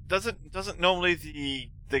 Doesn't normally the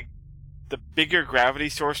bigger gravity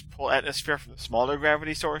source pull atmosphere from the smaller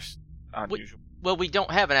gravity source? Unusual. Well, we don't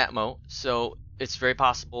have an atmo, so it's very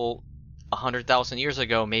possible 100,000 years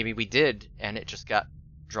ago maybe we did, and it just got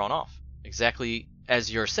drawn off. Exactly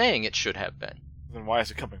as you're saying it should have been. Then why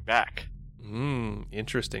is it coming back?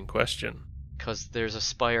 Interesting question. Because there's a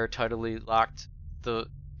spire tidally locked the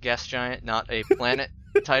gas giant, not a planet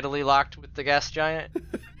tidally locked with the gas giant.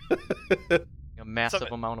 A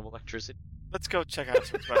massive amount of electricity. Let's go check out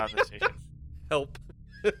what's going on in the station. Help.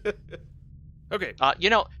 Okay.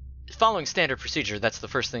 Following standard procedure, that's the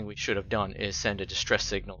first thing we should have done, is send a distress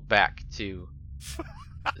signal back to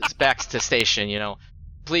station,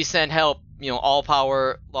 please send help. All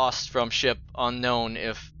power lost from ship unknown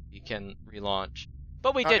if you can relaunch.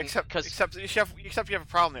 But we didn't. Except you have a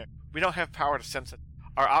problem there. We don't have power to sense it.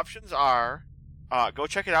 Our options are go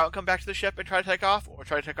check it out and come back to the ship and try to take off, or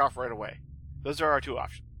try to take off right away. Those are our two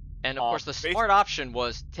options. And of course, the smart option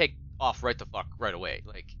was take off right away.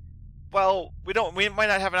 Well, we might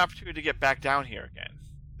not have an opportunity to get back down here again.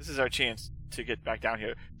 This is our chance to get back down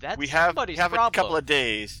here. That's we have somebody's a problem, couple of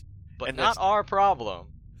days, but not our problem.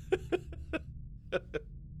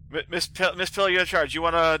 Miss Pill, you're in charge. You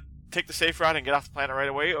want to take the safe route and get off the planet right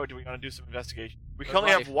away, or do we want to do some investigation? We can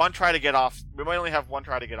only have one try to get off. We might only have one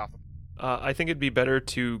try to get off. I think it'd be better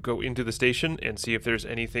to go into the station and see if there's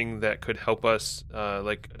anything that could help us,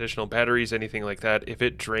 like additional batteries, anything like that. If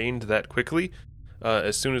it drained that quickly,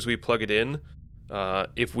 as soon as we plug it in,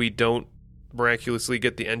 if we don't miraculously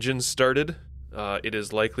get the engines started, it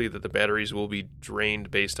is likely that the batteries will be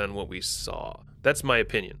drained based on what we saw. That's my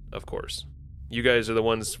opinion, of course. You guys are the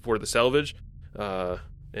ones for the salvage,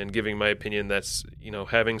 and giving my opinion, that's,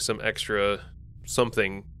 having some extra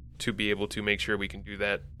something to be able to make sure we can do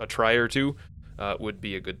that a try or two would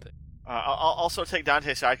be a good thing. I'll also take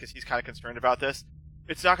Dante's side because he's kind of concerned about this.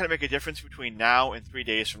 It's not going to make a difference between now and 3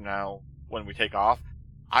 days from now when we take off.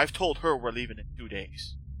 I've told her we're leaving in 2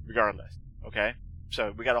 days, regardless. Okay?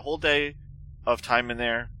 So we got a whole day of time in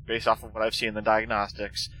there, based off of what I've seen in the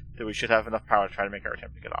diagnostics, that we should have enough power to try to make our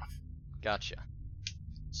attempt to get off. Gotcha.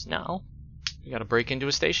 So now, we got to break into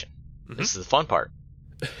a station. Mm-hmm. This is the fun part.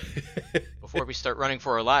 Before we start running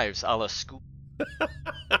for our lives, a la Scoop.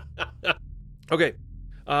 Okay,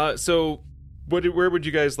 so where would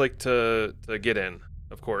you guys like to get in?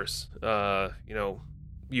 Of course,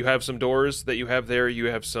 you have some doors that you have there. You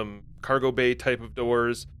have some cargo bay type of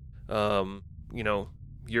doors. You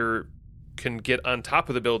can get on top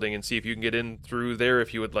of the building and see if you can get in through there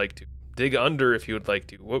if you would like to. Dig under if you would like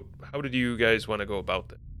to. How did you guys want to go about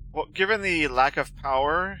that? Well, given the lack of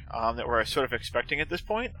power that we're sort of expecting at this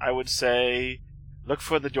point, I would say look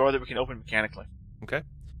for the door that we can open mechanically. Okay.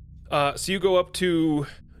 So you go up to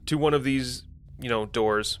one of these,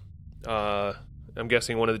 doors. I'm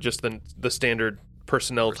guessing one of the standard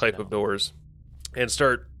personnel type of doors, and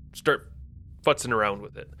start futzing around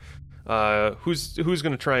with it. Who's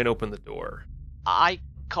going to try and open the door? I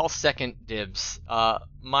call second dibs.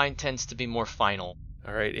 Mine tends to be more final.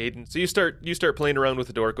 All right, Aiden. So you start playing around with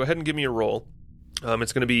the door. Go ahead and give me a roll.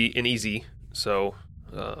 It's going to be an easy. So.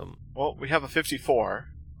 Well, we have a 54.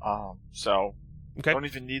 So. Okay. Don't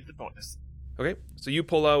even need the bonus. Okay. So you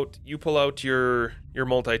pull out your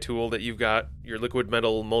multi-tool that you've got, your liquid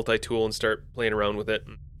metal multi-tool, and start playing around with it.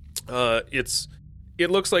 It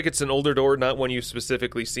looks like it's an older door, not one you've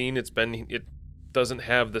specifically seen. It doesn't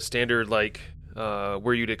have the standard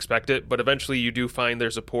where you'd expect it, but eventually you do find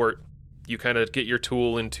there's a port. You kind of get your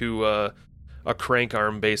tool into a crank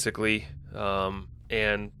arm, basically,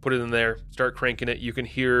 and put it in there, start cranking it. You can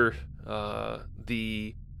hear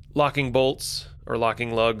the locking bolts or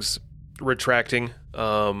locking lugs retracting.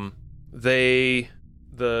 The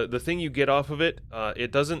thing you get off of it,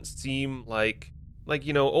 it doesn't seem like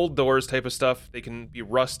old doors type of stuff. They can be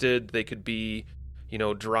rusted, they could be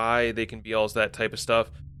dry, they can be all that type of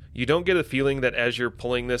stuff. You don't get a feeling that as you're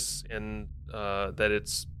pulling this and that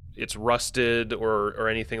it's rusted or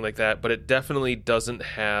anything like that, but it definitely doesn't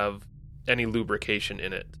have any lubrication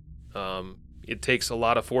in it. It takes a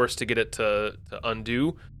lot of force to get it to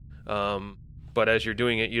undo, but as you're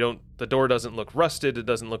doing it, the door doesn't look rusted, it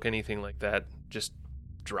doesn't look anything like that, just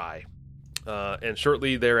dry. And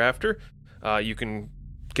shortly thereafter, you can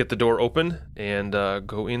get the door open and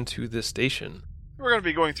go into the station. We're going to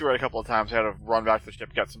be going through it a couple of times. I had to run back to the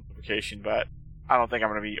ship, get some lubrication, but I don't think I'm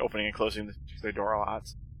going to be opening and closing this particular door a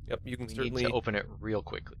lot. Yep, you can certainly need to open it real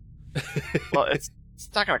quickly. Well, it's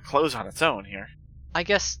not going to close on its own here. I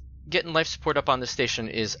guess getting life support up on the station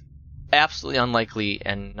is absolutely unlikely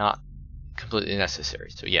and not completely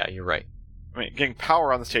necessary. So yeah, you're right. I mean, getting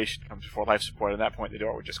power on the station comes before life support. At that point, the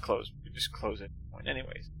door would just close. You just close it at that point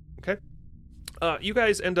anyways. Okay. You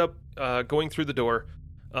guys end up going through the door.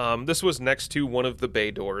 This was next to one of the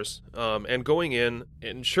bay doors, and going in,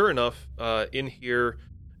 and sure enough, in here,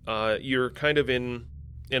 you're kind of in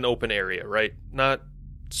an open area, right? Not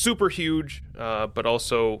super huge, but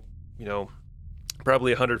also,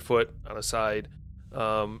 probably 100 foot on a side,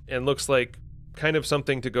 and looks like kind of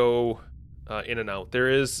something to go in and out. There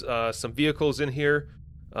is some vehicles in here.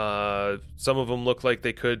 Some of them look like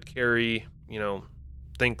they could carry,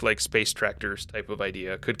 think like space tractors type of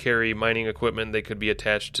idea. Could carry mining equipment. They could be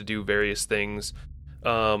attached to do various things.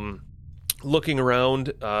 Looking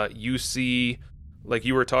around, you see, like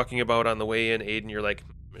you were talking about on the way in, Aiden, you're like,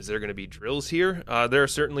 Is there going to be drills here? There are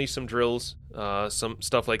certainly some drills, some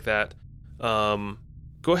stuff like that.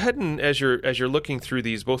 Go ahead and as you're looking through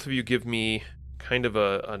these, both of you give me kind of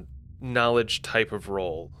a knowledge type of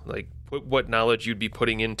roll, like what knowledge you'd be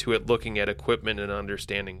putting into it, looking at equipment and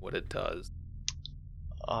understanding what it does.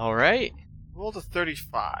 All right. Rolled a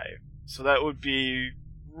 35, so that would be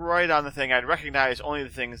right on the thing. I'd recognize only the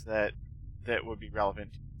things that would be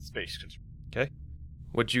relevant to space construction. Okay.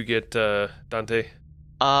 What'd you get, Dante?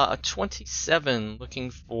 A 27,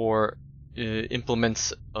 looking for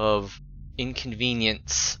implements of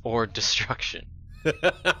inconvenience or destruction.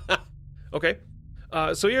 Okay.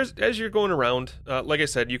 So as you're going around, like I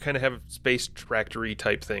said, you kind of have space tractory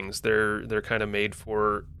type things. They're kind of made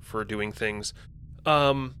for doing things.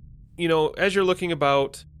 As you're looking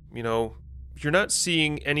about, you're not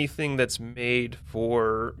seeing anything that's made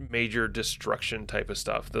for major destruction type of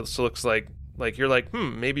stuff. This looks like you're like,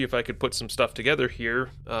 maybe if I could put some stuff together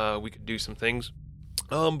here, we could do some things.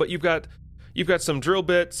 But you've got some drill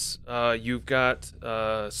bits. You've got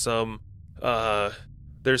there's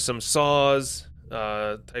some saws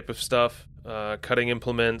type of stuff, cutting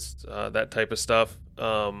implements, that type of stuff,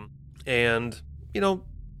 and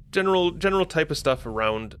general type of stuff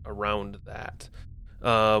around that.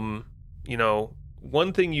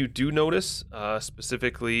 One thing you do notice,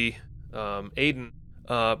 specifically, Aiden,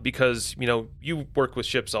 because you work with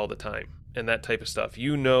ships all the time and that type of stuff.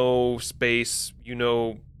 Space,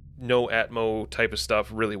 no atmo type of stuff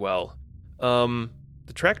really well. The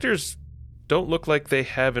tractors don't look like they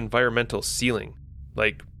have environmental sealing,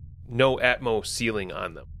 like no atmo sealing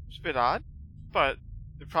on them. It's a bit odd, but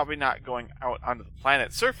they're probably not going out onto the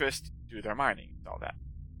planet's surface to do their mining. All that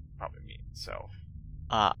probably means. So,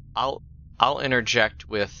 I'll interject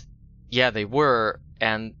with, yeah, they were,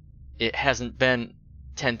 and it hasn't been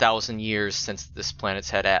 10,000 years since this planet's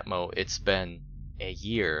had atmo. It's been a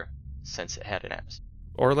year since it had an atmosphere.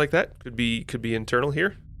 Or like that could be internal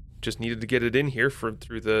here. Just needed to get it in here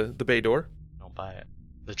through the bay door. Don't buy it.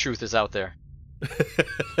 The truth is out there.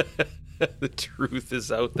 The truth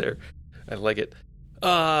is out there. I like it.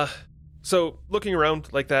 So looking around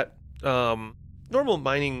like that, normal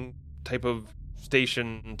mining type of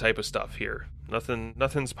station type of stuff here.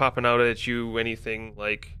 Nothing's popping out at you, anything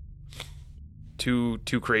like too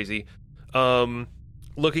crazy.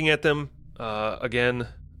 Looking at them, again,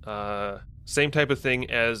 same type of thing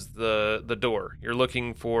as the door. You're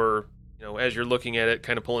looking for, as you're looking at it,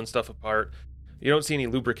 kind of pulling stuff apart. You don't see any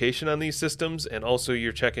lubrication on these systems, and also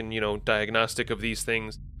you're checking, diagnostic of these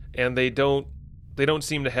things, and they don't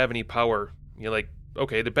seem to have any power. You're like,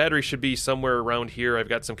 okay, the battery should be somewhere around here. I've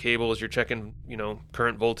got some cables. You're checking,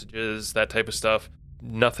 current voltages, that type of stuff.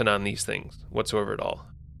 Nothing on these things whatsoever at all.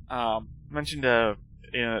 Mentioned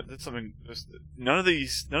that's something. None of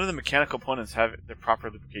the mechanical components have the proper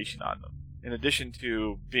lubrication on them. In addition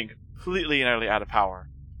to being completely and utterly out of power.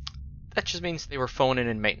 That just means they were phoning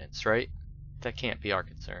in maintenance, right? That can't be our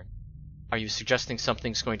concern. Are you suggesting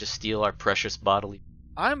something's going to steal our precious bodily?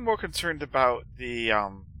 I'm more concerned about the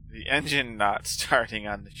engine not starting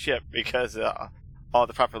on the ship because all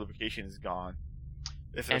the proper lubrication is gone.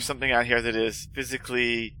 If there's something out here that is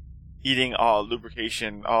physically eating all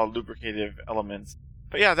lubrication, all lubricative elements.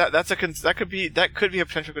 But yeah, that could be a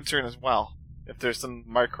potential concern as well. If there's some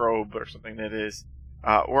microbe or something that is,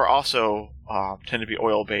 we're also tend to be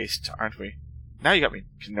oil based, aren't we? Now you got me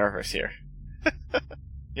nervous here.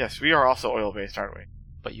 Yes, we are also oil based, aren't we?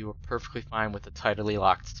 But you were perfectly fine with the tightly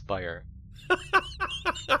locked spire.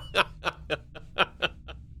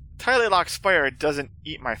 Tightly locked spire doesn't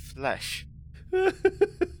eat my flesh.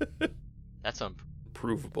 That's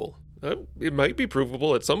provable. It might be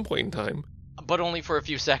provable at some point in time. But only for a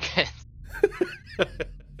few seconds. The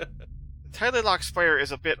tightly locked spire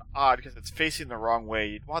is a bit odd because it's facing the wrong way.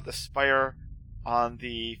 You'd want the spire on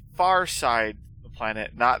the far side of the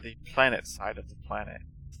planet, not the planet side of the planet.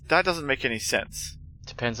 That doesn't make any sense.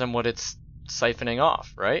 Depends on what it's siphoning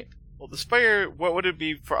off, right? Well, the spire, what would it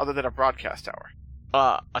be for other than a broadcast tower?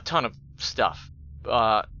 A ton of stuff.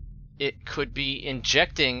 It could be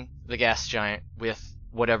injecting the gas giant with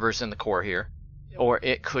whatever's in the core here, or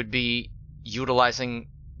it could be utilizing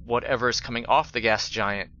whatever's coming off the gas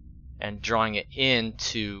giant and drawing it in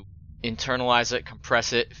to internalize it,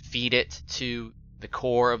 compress it, feed it to the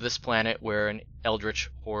core of this planet where an eldritch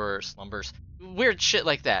horror slumbers. Weird shit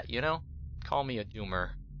like that, Call me a doomer.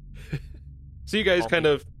 So you guys kind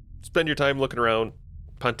of spend your time looking around,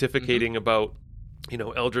 pontificating about,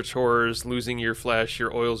 eldritch horrors, losing your flesh,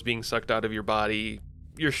 your oils being sucked out of your body,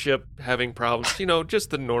 your ship having problems, just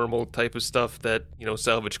the normal type of stuff that,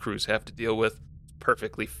 salvage crews have to deal with.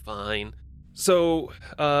 Perfectly fine. So,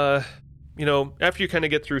 after you kind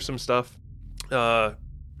of get through some stuff,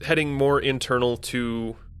 heading more internal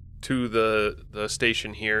to the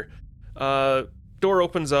station here, door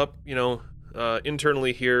opens up.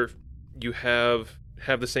 Internally here, you have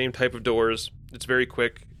the same type of doors. It's very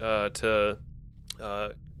quick to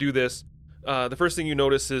do this. The first thing you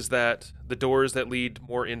notice is that the doors that lead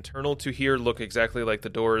more internal to here look exactly like the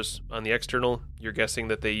doors on the external. You're guessing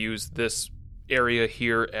that they use this area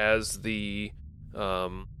here as the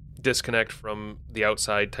disconnect from the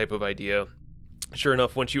outside type of idea. Sure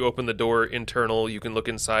enough, once you open the door internal, you can look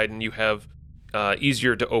inside and you have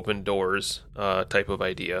easier to open doors type of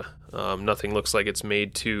idea. Nothing looks like it's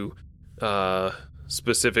made to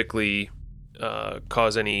specifically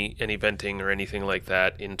cause any venting or anything like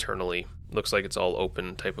that internally. Looks like it's all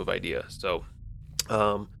open type of idea. So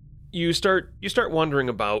you start wandering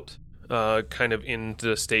about kind of in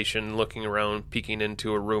the station, looking around, peeking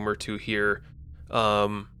into a room or two here.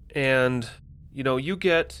 And you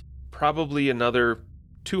get probably another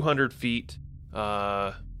 200 feet,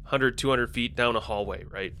 200 feet down a hallway,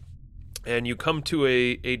 right? And you come to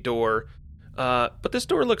a door, but this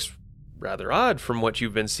door looks rather odd from what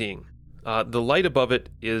you've been seeing. The light above it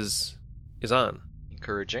is on.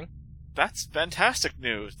 Encouraging. That's fantastic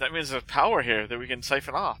news. That means there's power here that we can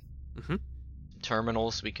siphon off. Mm-hmm.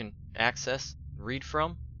 Terminals we can access, read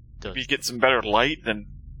from. We get some better light than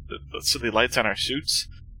the silly lights on our suits.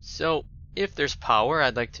 So, if there's power,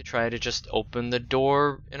 I'd like to try to just open the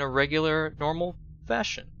door in a regular, normal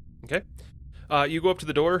fashion. Okay. You go up to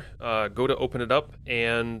the door, go to open it up,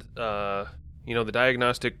 and, the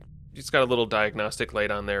diagnostic, it's got a little diagnostic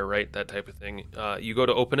light on there, right? That type of thing. You go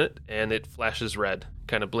to open it, and it flashes red,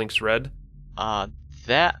 kind of blinks red.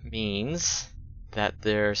 That means that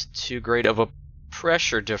there's too great of a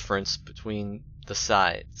pressure difference between the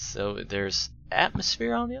sides. So there's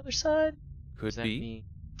atmosphere on the other side? Could be.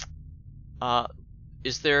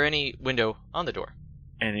 Is there any window on the door?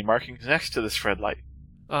 Any markings next to this red light?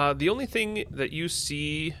 The only thing that you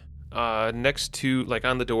see next to, like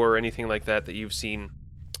on the door or anything like that you've seen,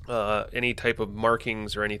 any type of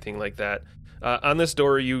markings or anything like that. On this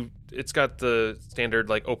door, it's got the standard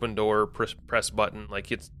like open door press button.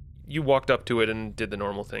 Like you walked up to it and did the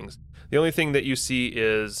normal things. The only thing that you see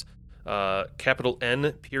is capital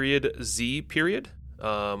N period Z period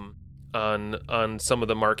on some of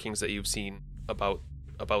the markings that you've seen about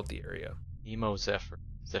the area. Emo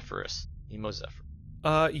Zephyrus.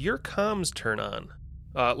 Your comms turn on.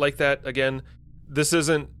 Like that again. This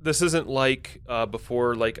isn't like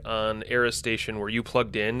before, like on Era Station where you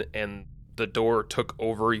plugged in and the door took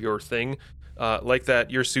over your thing. Like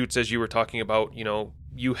that, your suits, as you were talking about,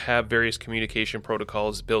 you have various communication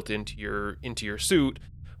protocols built into your suit,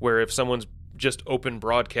 where if someone's just open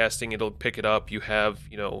broadcasting, it'll pick it up. You have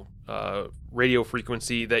radio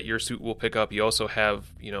frequency that your suit will pick up. You also have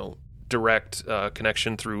direct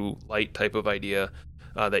connection through light type of idea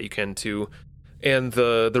that you can too, and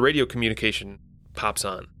the radio communication pops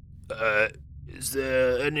on. Is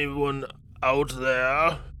there anyone out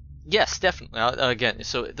there? Yes, definitely. Again,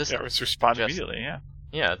 so this... Yeah, let's respond immediately, yeah.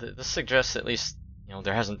 Yeah, this suggests at least,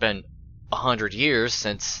 there hasn't been 100 years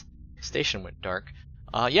since the station went dark.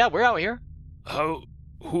 Yeah, we're out here.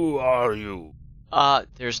 Who are you?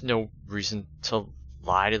 There's no reason to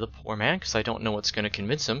lie to the poor man, because I don't know what's going to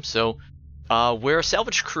convince him, so, we're a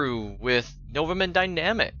salvage crew with Novaman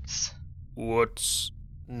Dynamics. What's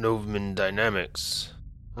Novaman Dynamics?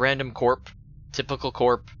 Random corp. Typical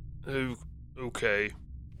corp. Okay.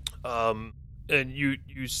 And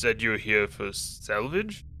you said you're here for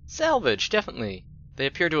salvage? Salvage, definitely. They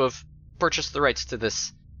appear to have purchased the rights to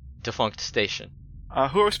this defunct station.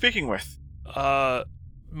 Who are we speaking with?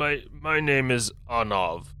 My name is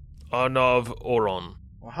Arnav. Arnav Oron.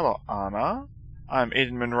 Well, hello, Anna. I'm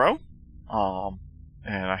Aiden Monroe.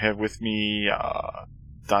 And I have with me,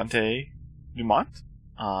 Dante Dumont.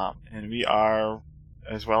 And we are,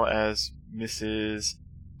 as well as Mrs.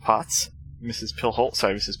 Potts. Mrs. Pilholtz,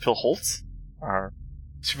 our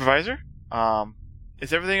supervisor.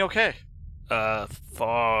 Is everything okay?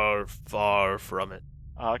 Far from it.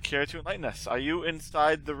 Care to enlighten us? Are you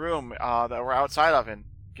inside the room that we're outside of, and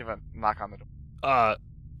give a knock on the door?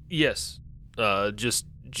 Yes.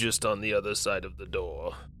 Just on the other side of the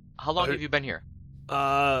door. How long have you been here?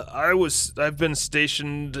 I've been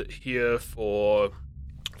stationed here for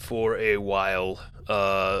a while.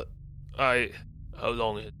 How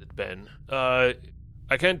long has it been?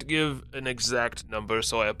 I can't give an exact number,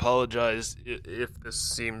 so I apologize if this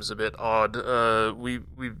seems a bit odd. We've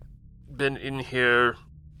been in here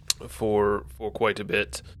for quite a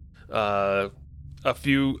bit. A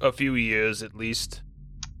few years at least.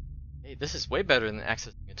 Hey, this is way better than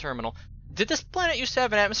accessing a terminal. Did this planet used to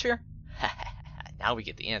have an atmosphere? Now we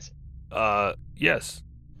get the answer. Yes.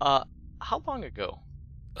 How long ago?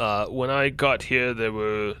 When I got here, there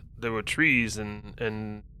were trees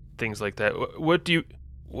and things like that. What do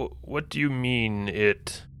you mean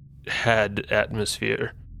it had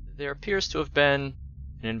atmosphere? There appears to have been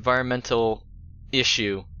an environmental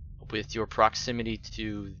issue with your proximity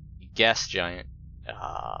to the gas giant,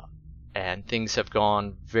 and things have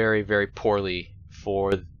gone very, very poorly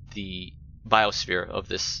for the biosphere of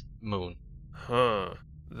this moon. Huh.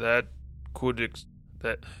 That could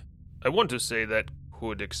that. I want to say that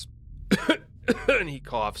could and he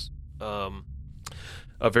coughs.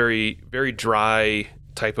 A very, very dry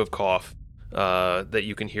type of cough that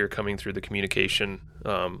you can hear coming through the communication.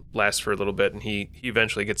 Lasts for a little bit, and he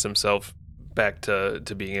eventually gets himself back to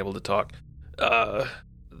being able to talk.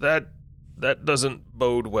 That doesn't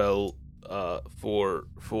bode well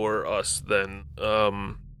for us then.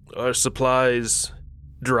 Our supplies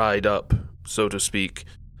dried up, so to speak.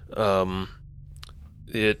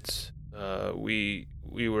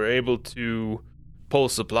 We were able to pull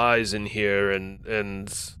supplies in here, and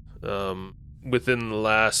within the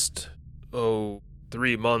last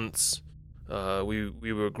 3 months,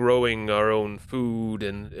 we were growing our own food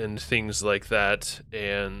and things like that,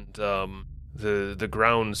 and the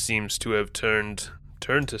ground seems to have turned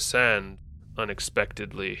to sand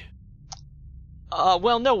unexpectedly.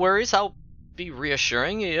 Well, no worries. I'll be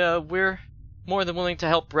reassuring. We're more than willing to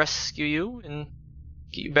help rescue you and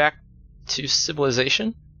get you back to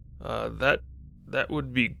civilization. That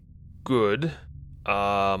would be good.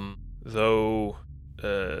 Though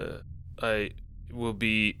I will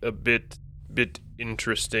be a bit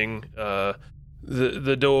interesting.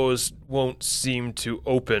 The doors won't seem to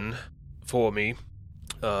open for me.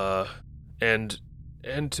 And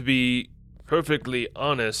to be perfectly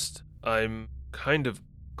honest, I'm kind of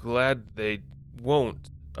glad they won't.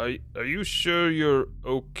 Are you sure you're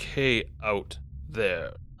okay out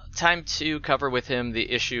there? Time to cover with him the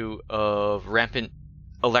issue of rampant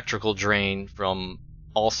electrical drain from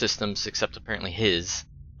all systems except apparently his.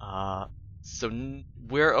 So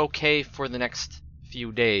we're okay for the next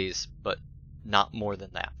few days, but not more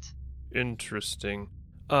than that. Interesting.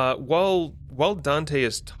 While Dante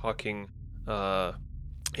is talking,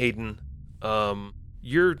 Aiden,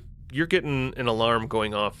 you're getting an alarm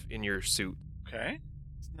going off in your suit. Okay,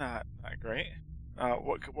 it's not great.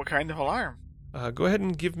 What kind of alarm? Go ahead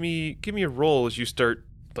and give me a roll as you start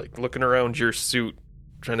looking around your suit,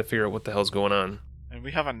 trying to figure out what the hell's going on. And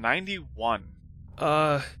we have a 91.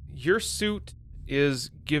 Your suit is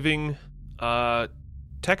giving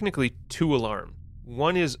technically 2 alarms.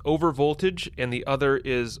 One is over voltage, and the other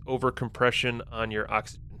is over compression on your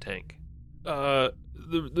oxygen tank.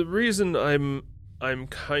 The reason I'm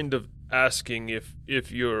kind of asking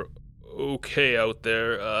if you're okay out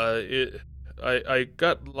there, I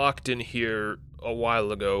got locked in here a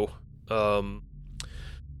while ago, and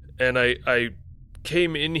I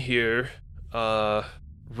came in here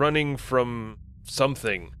running from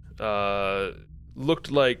something.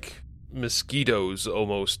 Looked like mosquitoes,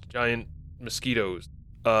 almost giant mosquitoes,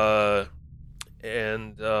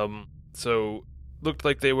 and so looked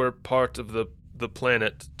like they were part of the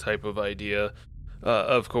planet type of idea,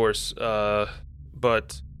 of course,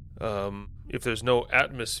 but if there's no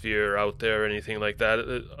atmosphere out there or anything like that,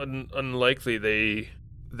 unlikely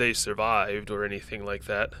they survived or anything like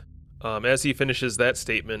that. As he finishes that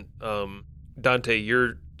statement, Dante,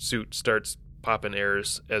 your suit starts popping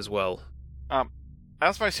errors as well.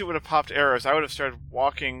 As my suit would have popped errors, I would have started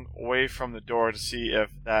walking away from the door to see if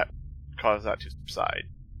that caused that to subside.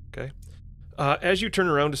 Okay. As you turn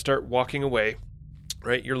around to start walking away,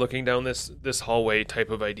 right, you're looking down this hallway type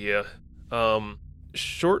of idea.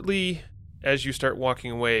 Shortly as you start walking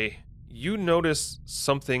away, you notice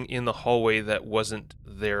something in the hallway that wasn't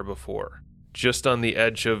there before, just on the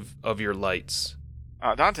edge of your lights.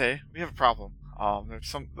 Dante, we have a problem.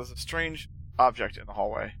 There's a strange object in the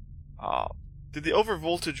hallway. Did the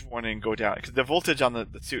overvoltage warning go down? Because the voltage on the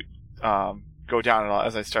suit go down at all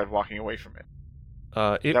as I started walking away from it.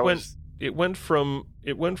 It went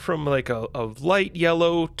from like a light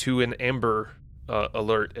yellow to an amber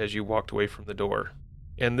alert as you walked away from the door.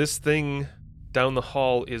 And this thing down the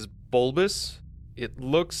hall is bulbous. It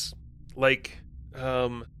looks like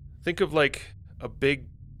think of like a big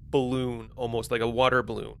balloon, almost like a water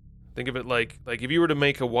balloon. Think of it like if you were to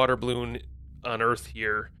make a water balloon on Earth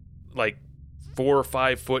here, like 4 or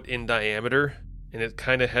 5 foot in diameter, and it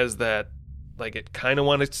kind of has that, like it kind of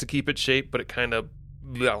wants to keep its shape, but it kind of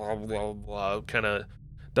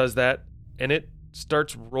does that, and it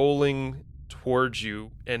starts rolling towards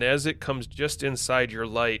you, and as it comes just inside your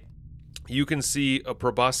light, you can see a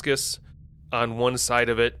proboscis on one side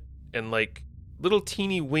of it and like little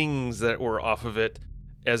teeny wings that were off of it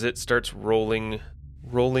as it starts rolling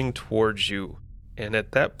towards you. And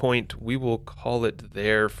at that point, we will call it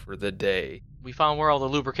there for the day. We found where all the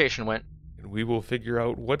lubrication went. And we will figure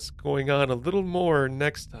out what's going on a little more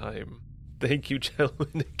next time. Thank you,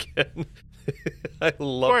 gentlemen, again. I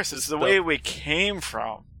love Of course, it's the way we came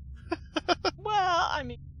from. Well, I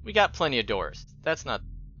mean, we got plenty of doors. That's not...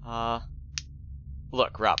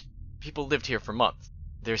 Look, Rob, people lived here for months.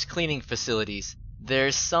 There's cleaning facilities.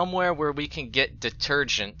 There's somewhere where we can get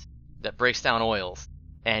detergent that breaks down oils.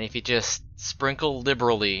 And if you just sprinkle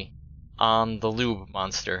liberally on the lube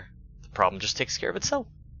monster, the problem just takes care of itself.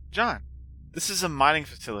 John, this is a mining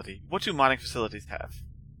facility. What do mining facilities have?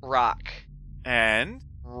 Rock. And?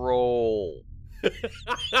 Roll.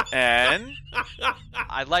 And?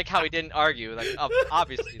 I like how he didn't argue. Like,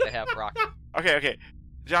 obviously they have rock. Okay.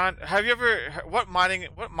 John, have you ever... What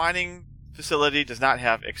mining facility does not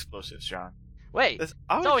have explosives, John? Wait, There's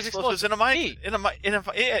always explosives in a mine.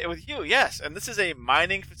 with you, yes. And this is a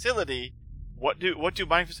mining facility. What do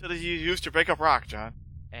mining facilities use to break up rock, John?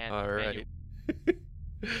 And all right.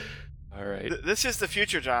 All right. This is the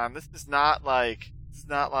future, John. This is not like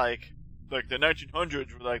the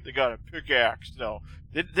 1900s where like they got a pickaxe. No,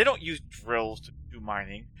 they don't use drills to do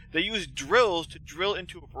mining. They use drills to drill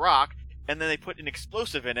into a rock, and then they put an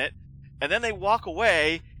explosive in it, and then they walk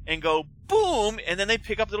away and go boom, and then they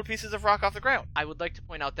pick up little pieces of rock off the ground. I would like to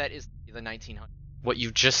point out that is the 1900s. What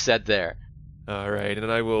you just said there. All right,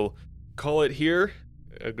 and I will call it here.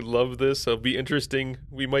 I love this. It'll be interesting.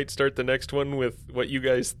 We might start the next one with what you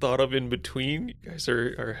guys thought of in between. You guys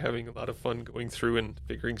are having a lot of fun going through and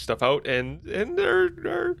figuring stuff out, and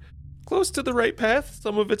are close to the right path.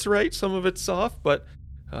 Some of it's right, some of it's off, but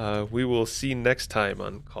we will see next time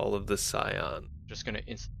on Call of the Scion.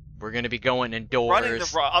 We're gonna be going indoors. Running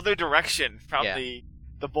the other direction from the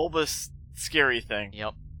bulbous scary thing.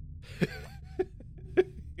 Yep.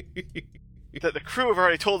 That the crew have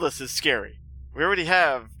already told us is scary. We already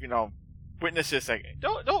have, witnesses saying,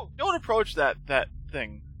 don't approach that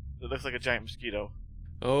thing that looks like a giant mosquito.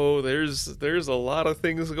 Oh, there's a lot of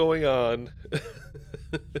things going on.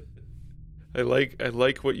 I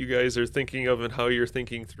like what you guys are thinking of and how you're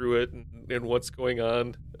thinking through it and what's going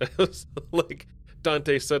on. Like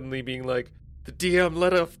Dante suddenly being like, the DM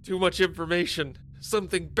let off too much information.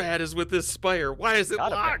 Something bad is with this spire. Why is it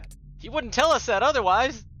locked? He wouldn't tell us that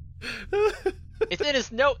otherwise. It's in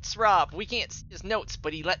his notes, Rob. We can't see his notes,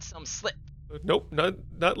 but he let some slip. Nope,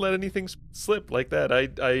 not let anything slip like that.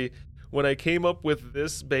 I when I came up with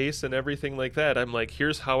this base and everything like that, I'm like,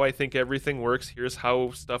 here's how I think everything works. Here's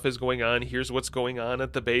how stuff is going on. Here's what's going on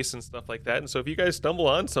at the base and stuff like that. And so if you guys stumble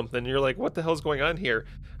on something, you're like, what the hell's going on here?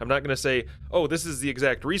 I'm not going to say, oh, this is the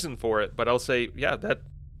exact reason for it. But I'll say, yeah, that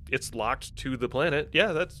it's locked to the planet.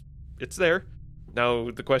 Yeah, it's there.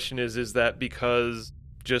 Now, the question is that because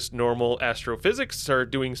just normal astrophysics are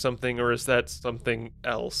doing something, or is that something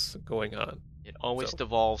else going on? It always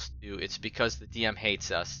devolves to, it's because the DM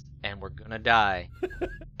hates us and we're gonna die.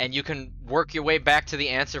 And you can work your way back to the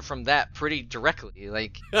answer from that pretty directly.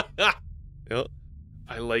 Like, Yep.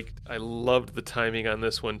 I loved the timing on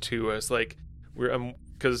this one too. I was like,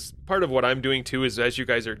 because part of what I'm doing too is as you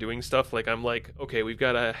guys are doing stuff, like I'm like, okay, we've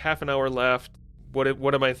got a half an hour left. What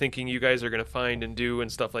am I thinking you guys are gonna find and do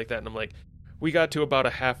and stuff like that? And I'm like, we got to about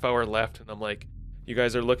a half hour left, and I'm like, you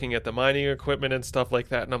guys are looking at the mining equipment and stuff like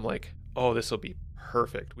that, and I'm like, oh, this will be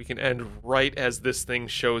perfect. We can end right as this thing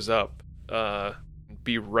shows up.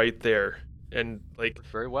 Be right there. And like,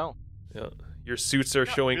 very well. Yeah, your suits are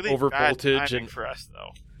showing really over bad voltage timing and for us,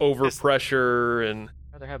 though. over pressure, and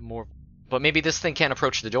I'd rather have more. But maybe this thing can't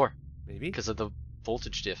approach the door maybe because of the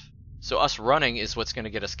voltage diff. So us running is what's going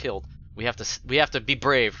to get us killed. We have to be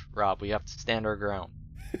brave, Rob. We have to stand our ground.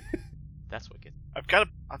 That's what gets. I've got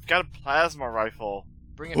a plasma rifle.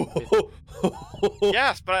 Bring it with.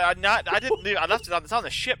 Yes, but I didn't leave. I left it on. It's on the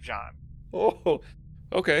ship, John. Oh,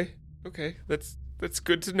 okay. That's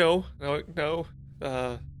good to know. Now,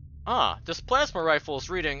 this plasma rifle is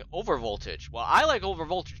reading overvoltage. Well, I like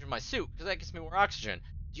overvoltage in my suit because that gives me more oxygen.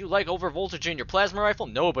 Do you like overvoltage in your plasma rifle?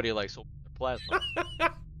 Nobody likes plasma.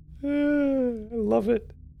 I love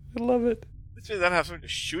it. This means I don't have something to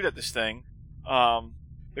shoot at this thing.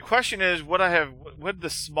 The question is, what the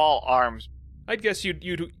small arms? I'd guess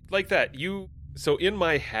you'd like that. So in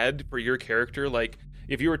my head for your character, like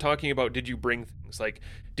if you were talking about did you bring things, like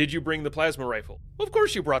did you bring the plasma rifle? Well, of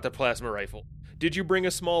course you brought the plasma rifle. Did you bring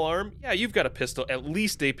a small arm? Yeah, you've got a pistol, at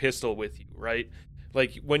least a pistol with you, right?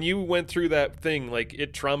 Like when you went through that thing, like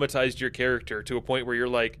it traumatized your character to a point where you're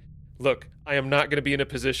like look, I am not going to be in a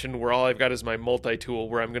position where all I've got is my multi-tool,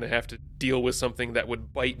 where I'm going to have to deal with something that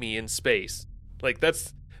would bite me in space. Like,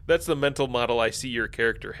 that's the mental model I see your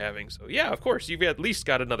character having. So yeah, of course, you've at least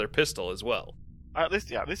got another pistol as well. At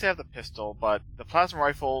least I have the pistol, but the plasma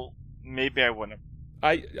rifle, maybe I wouldn't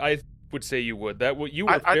have. I would say you would. You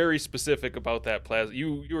were very specific about that plasma.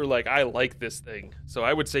 You were like, I like this thing. So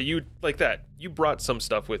I would say you like that. You brought some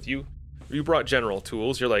stuff with you. You brought general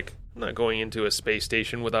tools. You're like, I'm not going into a space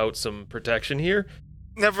station without some protection here.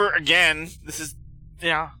 Never again. This is,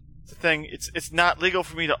 it's the thing. It's not legal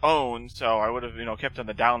for me to own, so I would have, kept on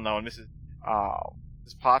the down low. And Mrs.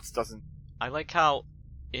 Potts doesn't. I like how,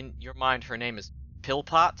 in your mind, her name is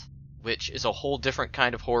Pillpot, which is a whole different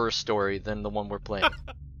kind of horror story than the one we're playing.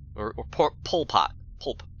 or Pol Pot.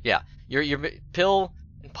 Yeah. Your Pill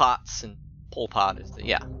and Pots and Pol Pot is